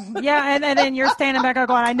 Yeah, and then you're standing back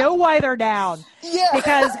going, I know why they're down. Yeah.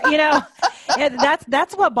 Because, you know,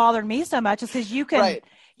 that's what bothered me so much, is because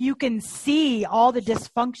you can see all the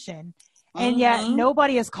dysfunction, and yet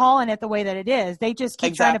nobody is calling it the way that it is. They just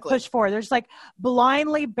keep trying to push forward. They're just like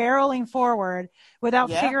blindly barreling forward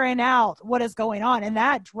without figuring out what is going on. And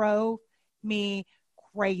that drove me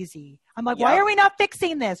crazy. I'm like, why are we not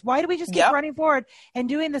fixing this? Why do we just keep running forward and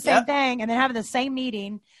doing the same thing, and then having the same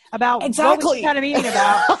meeting about what we kind of meeting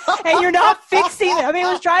about, and you're not fixing it? I mean, it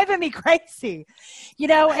was driving me crazy, you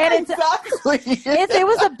know. And it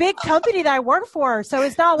was a big company that I worked for, so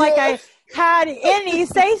it's not like I had any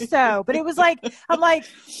say so. But it was like, I'm like,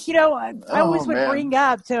 you know, I always would bring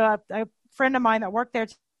up to a friend of mine that worked there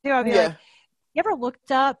too. I'd be like, you ever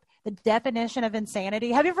looked up the definition of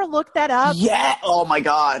insanity? Have you ever looked that up? Yeah. Oh my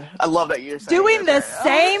God. I love that you're saying doing the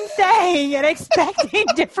same thing and expecting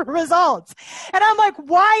different results. And I'm like,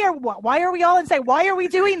 why are we all insane? Why are we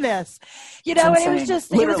doing this? You know, and it was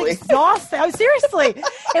just, it was exhausting. Oh, seriously,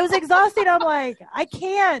 it was exhausting. I'm like, I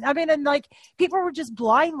can't. I mean, and like people were just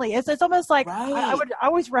blindly. It's almost like I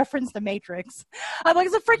always reference the Matrix. I'm like,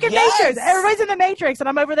 it's a freaking Matrix. Everybody's in the Matrix, and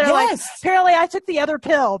I'm over there like, apparently I took the other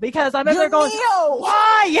pill, because I'm over there going,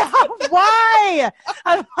 why? Yeah. Why?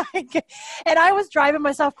 I'm like, and I was driving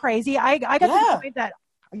myself crazy. I got to the point that,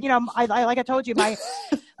 you know, I like I told you,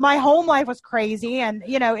 my home life was crazy, and,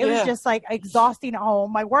 you know, it was just like exhausting at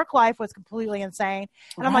home. My work life was completely insane,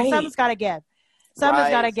 and I'm like, something's got to give. Something's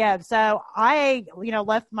got to give. So I, you know,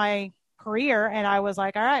 left my career, and I was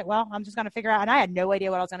like, all right, well, I'm just going to figure out. And I had no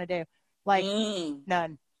idea what I was going to do. Like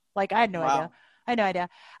none. Like, I had no idea. I had no idea.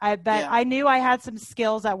 But I knew I had some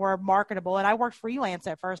skills that were marketable, and I worked freelance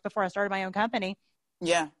at first before I started my own company.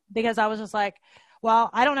 Yeah. Because I was just like, well,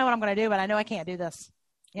 I don't know what I'm going to do, but I know I can't do this.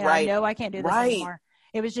 You know, I know I can't do this anymore.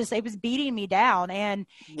 It was beating me down. And,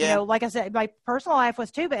 you know, like I said, my personal life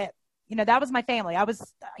was too, but, you know, that was my family. I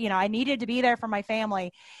was, you know, I needed to be there for my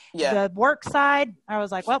family. Yeah. The work side, I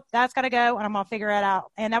was like, well, that's got to go, and I'm going to figure it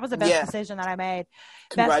out. And that was the best decision that I made.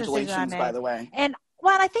 Congratulations, by the way. And,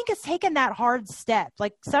 well, I think it's taken that hard step.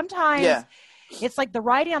 Like, sometimes it's like the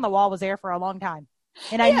writing on the wall was there for a long time.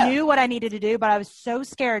 And I knew what I needed to do, but I was so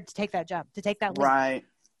scared to take that jump, to take that leap. Right.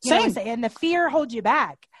 Same. And the fear holds you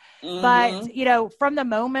back. Mm-hmm. But, you know, from the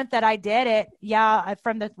moment that I did it,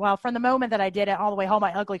 from the moment that I did it all the way home,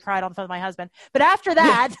 I ugly cried on the phone with my husband. But after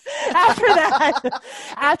that,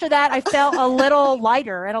 after that, I felt a little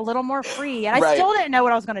lighter and a little more free. And I still didn't know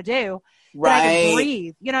what I was going to do. But I could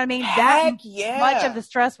breathe. You know what I mean? Much of the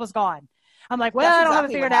stress was gone. I'm like, well, I don't have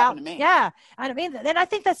it figured out. Yeah. I mean, then I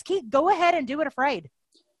think that's key. Go ahead and do it afraid.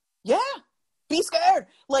 Yeah. Be scared.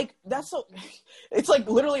 Like, it's like,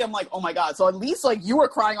 literally, I'm like, oh my God. So at least, like, you were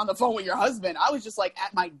crying on the phone with your husband. I was just like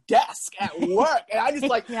at my desk at work. And I just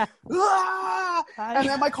like, and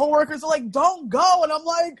then my coworkers are like, don't go. And I'm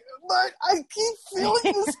like, but I keep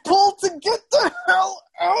feeling this pull to get the hell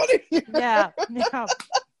out of here. Yeah.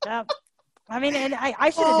 I mean, and I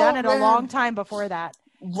should have done it a long time before that.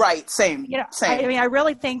 Right. Same. You know, same. I mean, I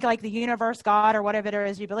really think like the universe, God, or whatever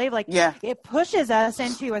it is you believe, like it pushes us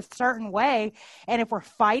into a certain way. And if we're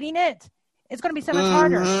fighting it, it's going to be so much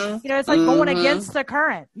harder. You know, it's like going against the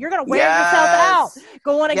current. You're going to wear yourself out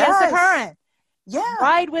going against the current. Yeah.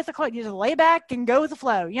 Ride with the current. You just lay back and go with the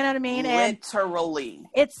flow. You know what I mean? Literally.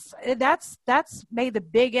 And that's made the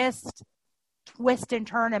biggest twist and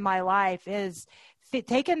turn in my life is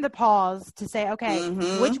taking the pause to say, okay,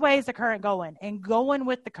 which way is the current going? And going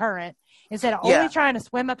with the current instead of only trying to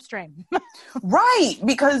swim upstream. Right.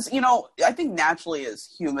 Because, you know, I think naturally as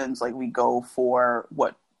humans, like we go for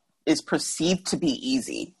what is perceived to be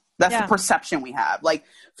easy. That's the perception we have. Like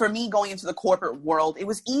for me going into the corporate world, it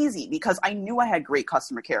was easy because I knew I had great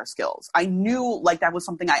customer care skills. I knew like that was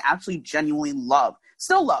something I actually genuinely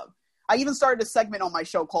still love. I even started a segment on my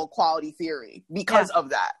show called Quality Theory because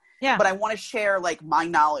of that. Yeah. But I want to share like my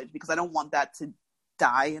knowledge because I don't want that to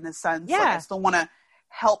die in a sense. Yeah. Like, I still want to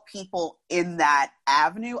help people in that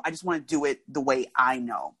avenue. I just want to do it the way I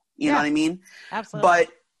know. You know what I mean? Absolutely. But,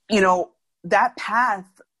 you know, that path,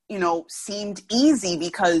 you know, seemed easy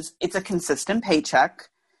because it's a consistent paycheck.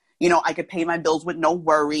 You know, I could pay my bills with no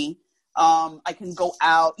worry. I can go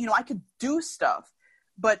out, you know, I could do stuff.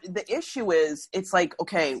 But the issue is, it's like,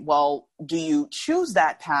 okay, well, do you choose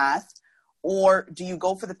that path? Or do you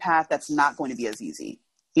go for the path that's not going to be as easy?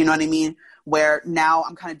 You know what I mean? Where now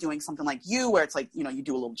I'm kind of doing something like you, where it's like, you know, you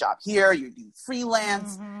do a little job here, you do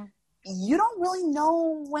freelance. You don't really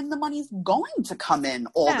know when the money's going to come in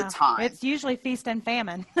all the time. It's usually feast and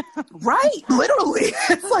famine. Right. Literally.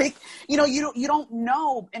 It's like, you know, you don't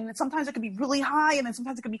know. And sometimes it can be really high and then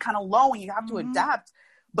sometimes it can be kind of low and you have to adapt.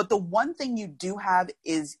 But the one thing you do have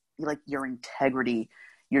is like your integrity,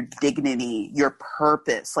 your dignity, your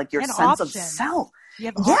purpose, like your sense of self.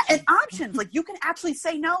 And options. Like you can actually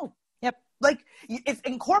say no. Yep. Like if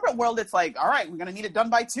in corporate world, it's like, all right, we're going to need it done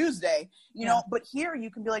by Tuesday, you know, but here you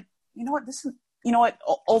can be like, you know what,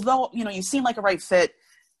 although, you know, you seem like a right fit,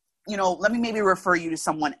 you know, let me maybe refer you to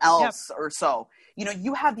someone else or so, you know,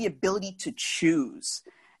 you have the ability to choose.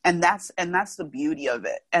 And that's the beauty of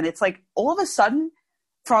it. And it's like all of a sudden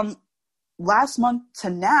from last month to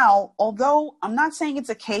now, although I'm not saying it's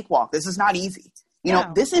a cakewalk, this is not easy. You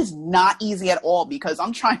know, this is not easy at all because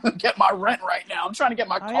I'm trying to get my rent right now. I'm trying to get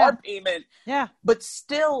my car payment. Yeah. But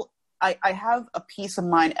still, I have a peace of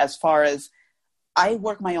mind as far as I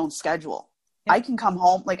work my own schedule. I can come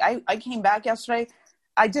home. Like I came back yesterday.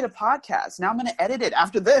 I did a podcast. Now I'm going to edit it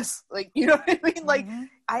after this. Like, you know what I mean? Like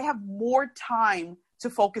I have more time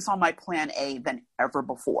to focus on my plan A than ever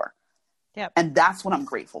before. Yep. And that's what I'm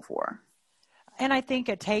grateful for. And I think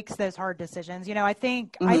it takes those hard decisions. You know, I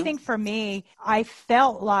think for me, I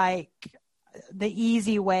felt like the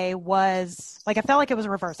easy way was like, I felt like it was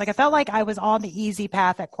reversed. Like I felt like I was on the easy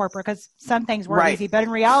path at corporate because some things were easy, but in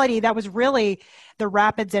reality, that was really the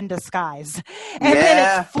rapids in disguise. And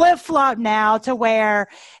then it's flip-flop now to where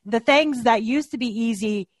the things that used to be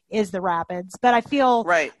easy is the rapids. But I feel,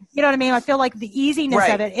 you know what I mean? I feel like the easiness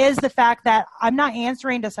of it is the fact that I'm not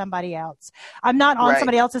answering to somebody else. I'm not on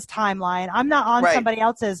somebody else's timeline. I'm not on somebody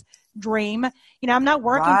else's dream. You know, I'm not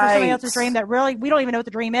working for somebody else's dream that really, we don't even know what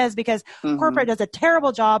the dream is because corporate does a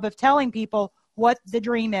terrible job of telling people what the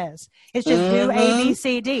dream is. It's just do A, B,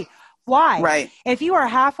 C, D. Why? Right. If you are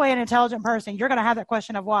halfway an intelligent person, you're going to have that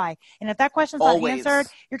question of why. And if that question's not answered,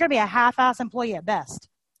 you're going to be a half-ass employee at best.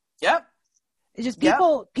 Yep. It's just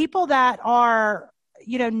people that are,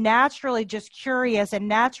 naturally just curious and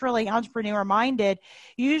naturally entrepreneur minded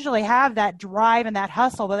usually have that drive and that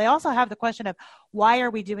hustle, but they also have the question of why are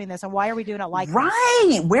we doing this and why are we doing it like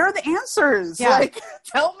this? Where are the answers? Yeah. Like,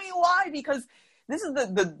 tell me why, because this is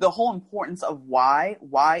the whole importance of why.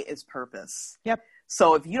 Why is purpose. Yep.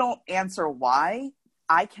 So if you don't answer why,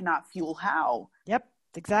 I cannot fuel how. Yep,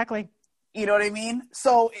 exactly. You know what I mean?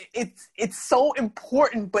 So it's so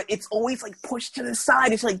important, but it's always like pushed to the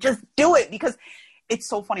side. It's like, just do it, because it's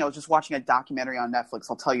so funny. I was just watching a documentary on Netflix.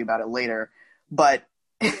 I'll tell you about it later. But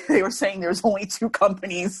they were saying there's only 2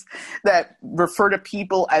 companies that refer to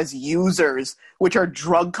people as users, which are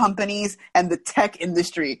drug companies and the tech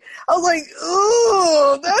industry. I was like,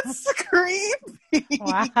 ooh, that's creepy.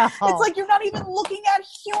 Wow. It's like you're not even looking at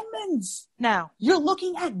humans. No. You're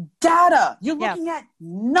looking at data. You're looking at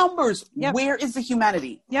numbers. Yep. Where is the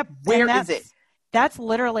humanity? Yep. Where is it? That's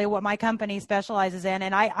literally what my company specializes in.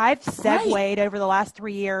 And I've segued over the last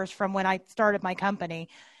 3 years from when I started my company.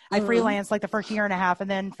 I freelanced like the first year and a half,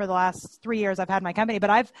 and then for the last 3 years I've had my company. But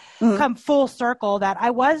I've come full circle that I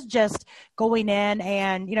was just going in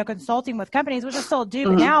and, consulting with companies, which I still do.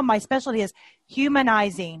 But now my specialty is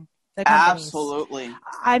humanizing the companies. Absolutely.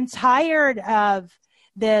 I'm tired of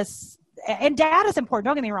this. And data is important.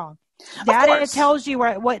 Don't get me wrong. Data tells you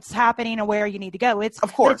what's happening and where you need to go. It's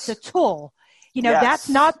a tool. That's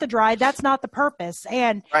not the drive. That's not the purpose.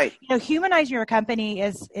 And, humanizing your company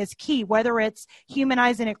is key, whether it's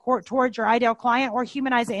humanizing it towards your ideal client or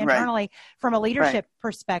humanizing it internally from a leadership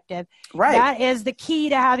perspective. Right. That is the key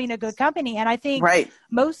to having a good company. And I think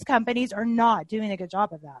most companies are not doing a good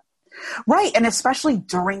job of that. Right. And especially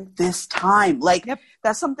during this time,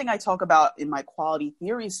 that's something I talk about in my quality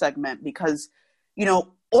theory segment, because,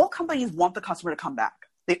 all companies want the customer to come back.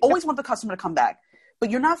 They always want the customer to come back. But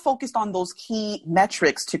you're not focused on those key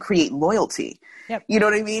metrics to create loyalty. Yep. You know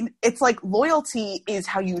what I mean? It's like loyalty is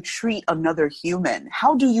how you treat another human.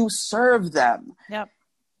 How do you serve them? Yep.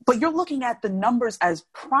 But you're looking at the numbers as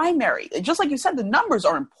primary. Just like you said, the numbers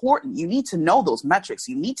are important. You need to know those metrics.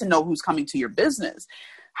 You need to know who's coming to your business.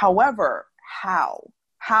 However, how?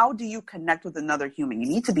 How do you connect with another human? You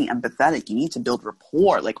need to be empathetic. You need to build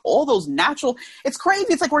rapport. Like all those natural, it's crazy.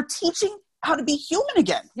 It's like we're teaching how to be human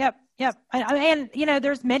again. Yep. Yep. And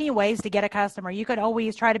there's many ways to get a customer. You could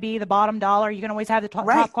always try to be the bottom dollar. You can always have the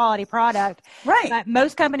top quality product. Right. But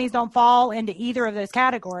most companies don't fall into either of those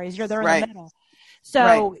categories. They're in the middle.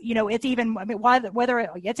 So, it's even, whether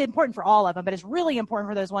it's important for all of them, but it's really important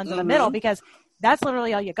for those ones in the middle, because that's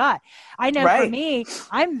literally all you got. I know for me,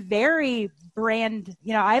 I'm very brand,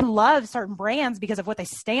 I love certain brands because of what they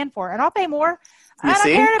stand for, and I'll pay more. I don't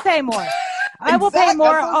care to pay more. I will pay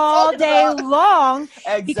more all day long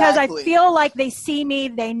because I feel like they see me,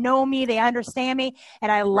 they know me, they understand me,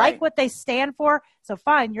 and I like what they stand for. So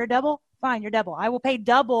fine, you're double. Fine, you're double. I will pay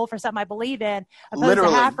double for something I believe in, opposed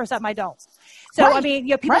to half for something I don't. So, I mean,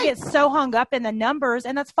 people get so hung up in the numbers,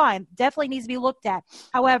 and that's fine. Definitely needs to be looked at.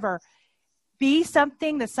 However, be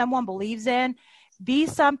something that someone believes in. Be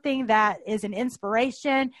something that is an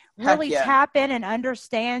inspiration. Really tap in and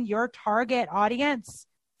understand your target audience.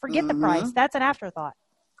 Forget the price. That's an afterthought.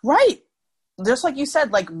 Right. Just like you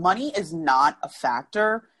said, like money is not a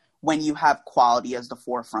factor when you have quality as the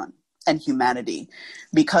forefront and humanity,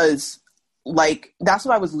 because like that's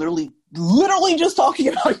what I was literally just talking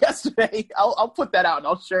about yesterday. I'll put that out and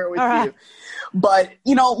I'll share it with you. But,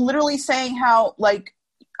 literally saying how like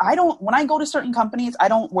when I go to certain companies, I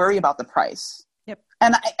don't worry about the price. Yep.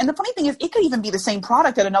 And the funny thing is it could even be the same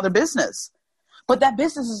product at another business. But that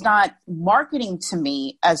business is not marketing to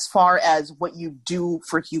me as far as what you do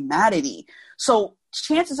for humanity. So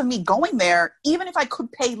chances of me going there, even if I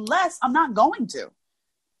could pay less, I'm not going to.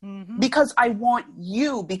 Mm-hmm. Because I want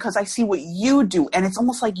you, because I see what you do. And it's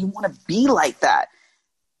almost like you want to be like that.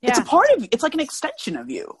 Yeah. It's a part of you. It's like an extension of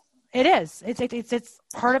you. It is. It's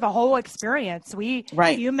part of a whole experience. We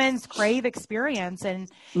humans crave experience, and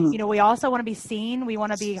we also want to be seen. We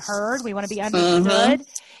want to be heard. We want to be understood.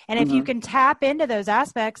 And if you can tap into those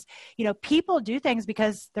aspects, people do things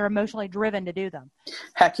because they're emotionally driven to do them.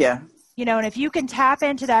 Heck yeah. And if you can tap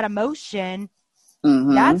into that emotion,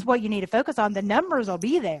 that's what you need to focus on. The numbers will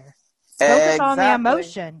be there. Focus on the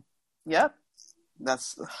emotion. Yep. I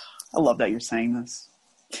love that you're saying this.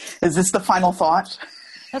 Is this the final thought?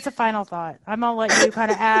 That's a final thought. I'm going to let you kind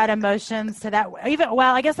of add emotions to that.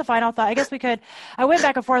 I guess the final thought, I went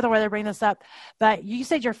back and forth on whether to bring this up, but you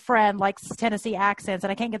said your friend likes Tennessee accents,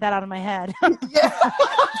 and I can't get that out of my head. Yeah.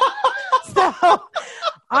 So So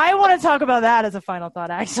I want to talk about that as a final thought,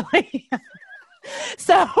 actually.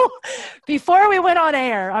 So before we went on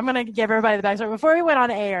air, I'm going to give everybody the backstory. Before we went on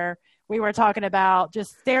air, we were talking about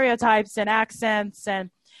just stereotypes and accents, and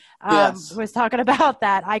was talking about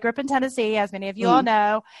that. I grew up in Tennessee, as many of you all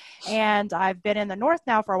know, and I've been in the North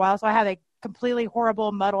now for a while, so I have a completely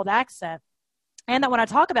horrible, muddled accent. And that when I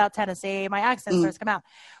talk about Tennessee, my accent starts to come out.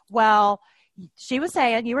 Well, you were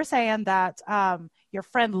saying that your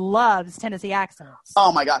friend loves Tennessee accents.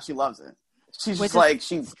 Oh my gosh, she loves it. She's just like,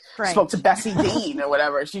 she spoke to Bessie Dean or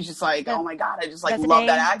whatever. She's just like, oh my God, I just like love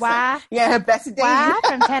that accent. Why? Yeah, Bessie Dean. Why?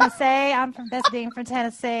 From Tennessee. I'm from Bessie Dean from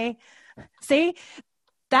Tennessee. See,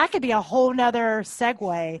 that could be a whole nother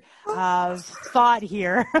segue of thought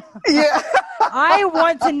here. Yeah. I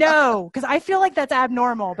want to know, because I feel like that's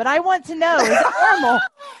abnormal, but I want to know, is it normal?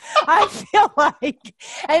 I feel like,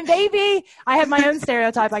 and maybe I have my own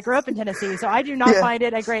stereotype. I grew up in Tennessee, so I do not find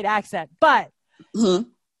it a great accent, but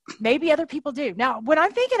maybe other people do. Now, when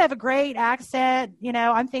I'm thinking of a great accent,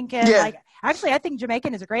 I'm thinking I think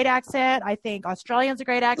Jamaican is a great accent. I think Australian's a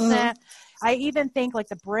great accent. I even think like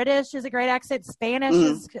the British is a great accent. Spanish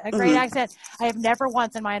is a great accent. I have never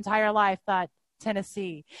once in my entire life thought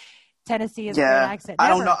Tennessee is a great accent.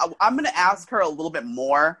 Never. I don't know. I'm going to ask her a little bit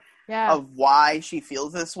more of why she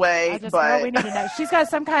feels this way. We need to know. She's got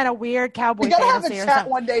some kind of weird cowboy fantasy or something. We got to have a chat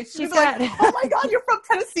one day. She's like, oh my God, you're from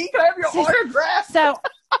Tennessee. Can I have your autograph? So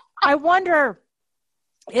I wonder,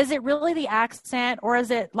 is it really the accent, or is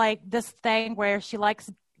it like this thing where she likes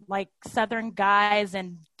like Southern guys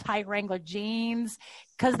and tight Wrangler jeans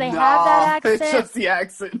because they have that accent? It's just the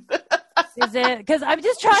accent. Is it? Because I'm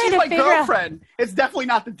just trying to figure out. Girlfriend. It's definitely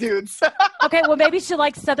not the dudes. Okay, well maybe she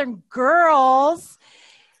likes Southern girls.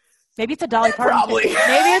 Maybe it's a Dolly Parton. Probably.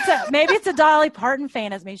 Maybe it's a Dolly Parton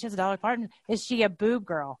fan. Maybe she's a Dolly Parton. Is she a boob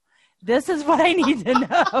girl? This is what I need to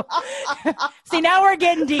know. See, now we're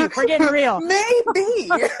getting deep. We're getting real. Maybe.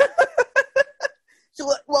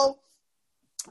 Well,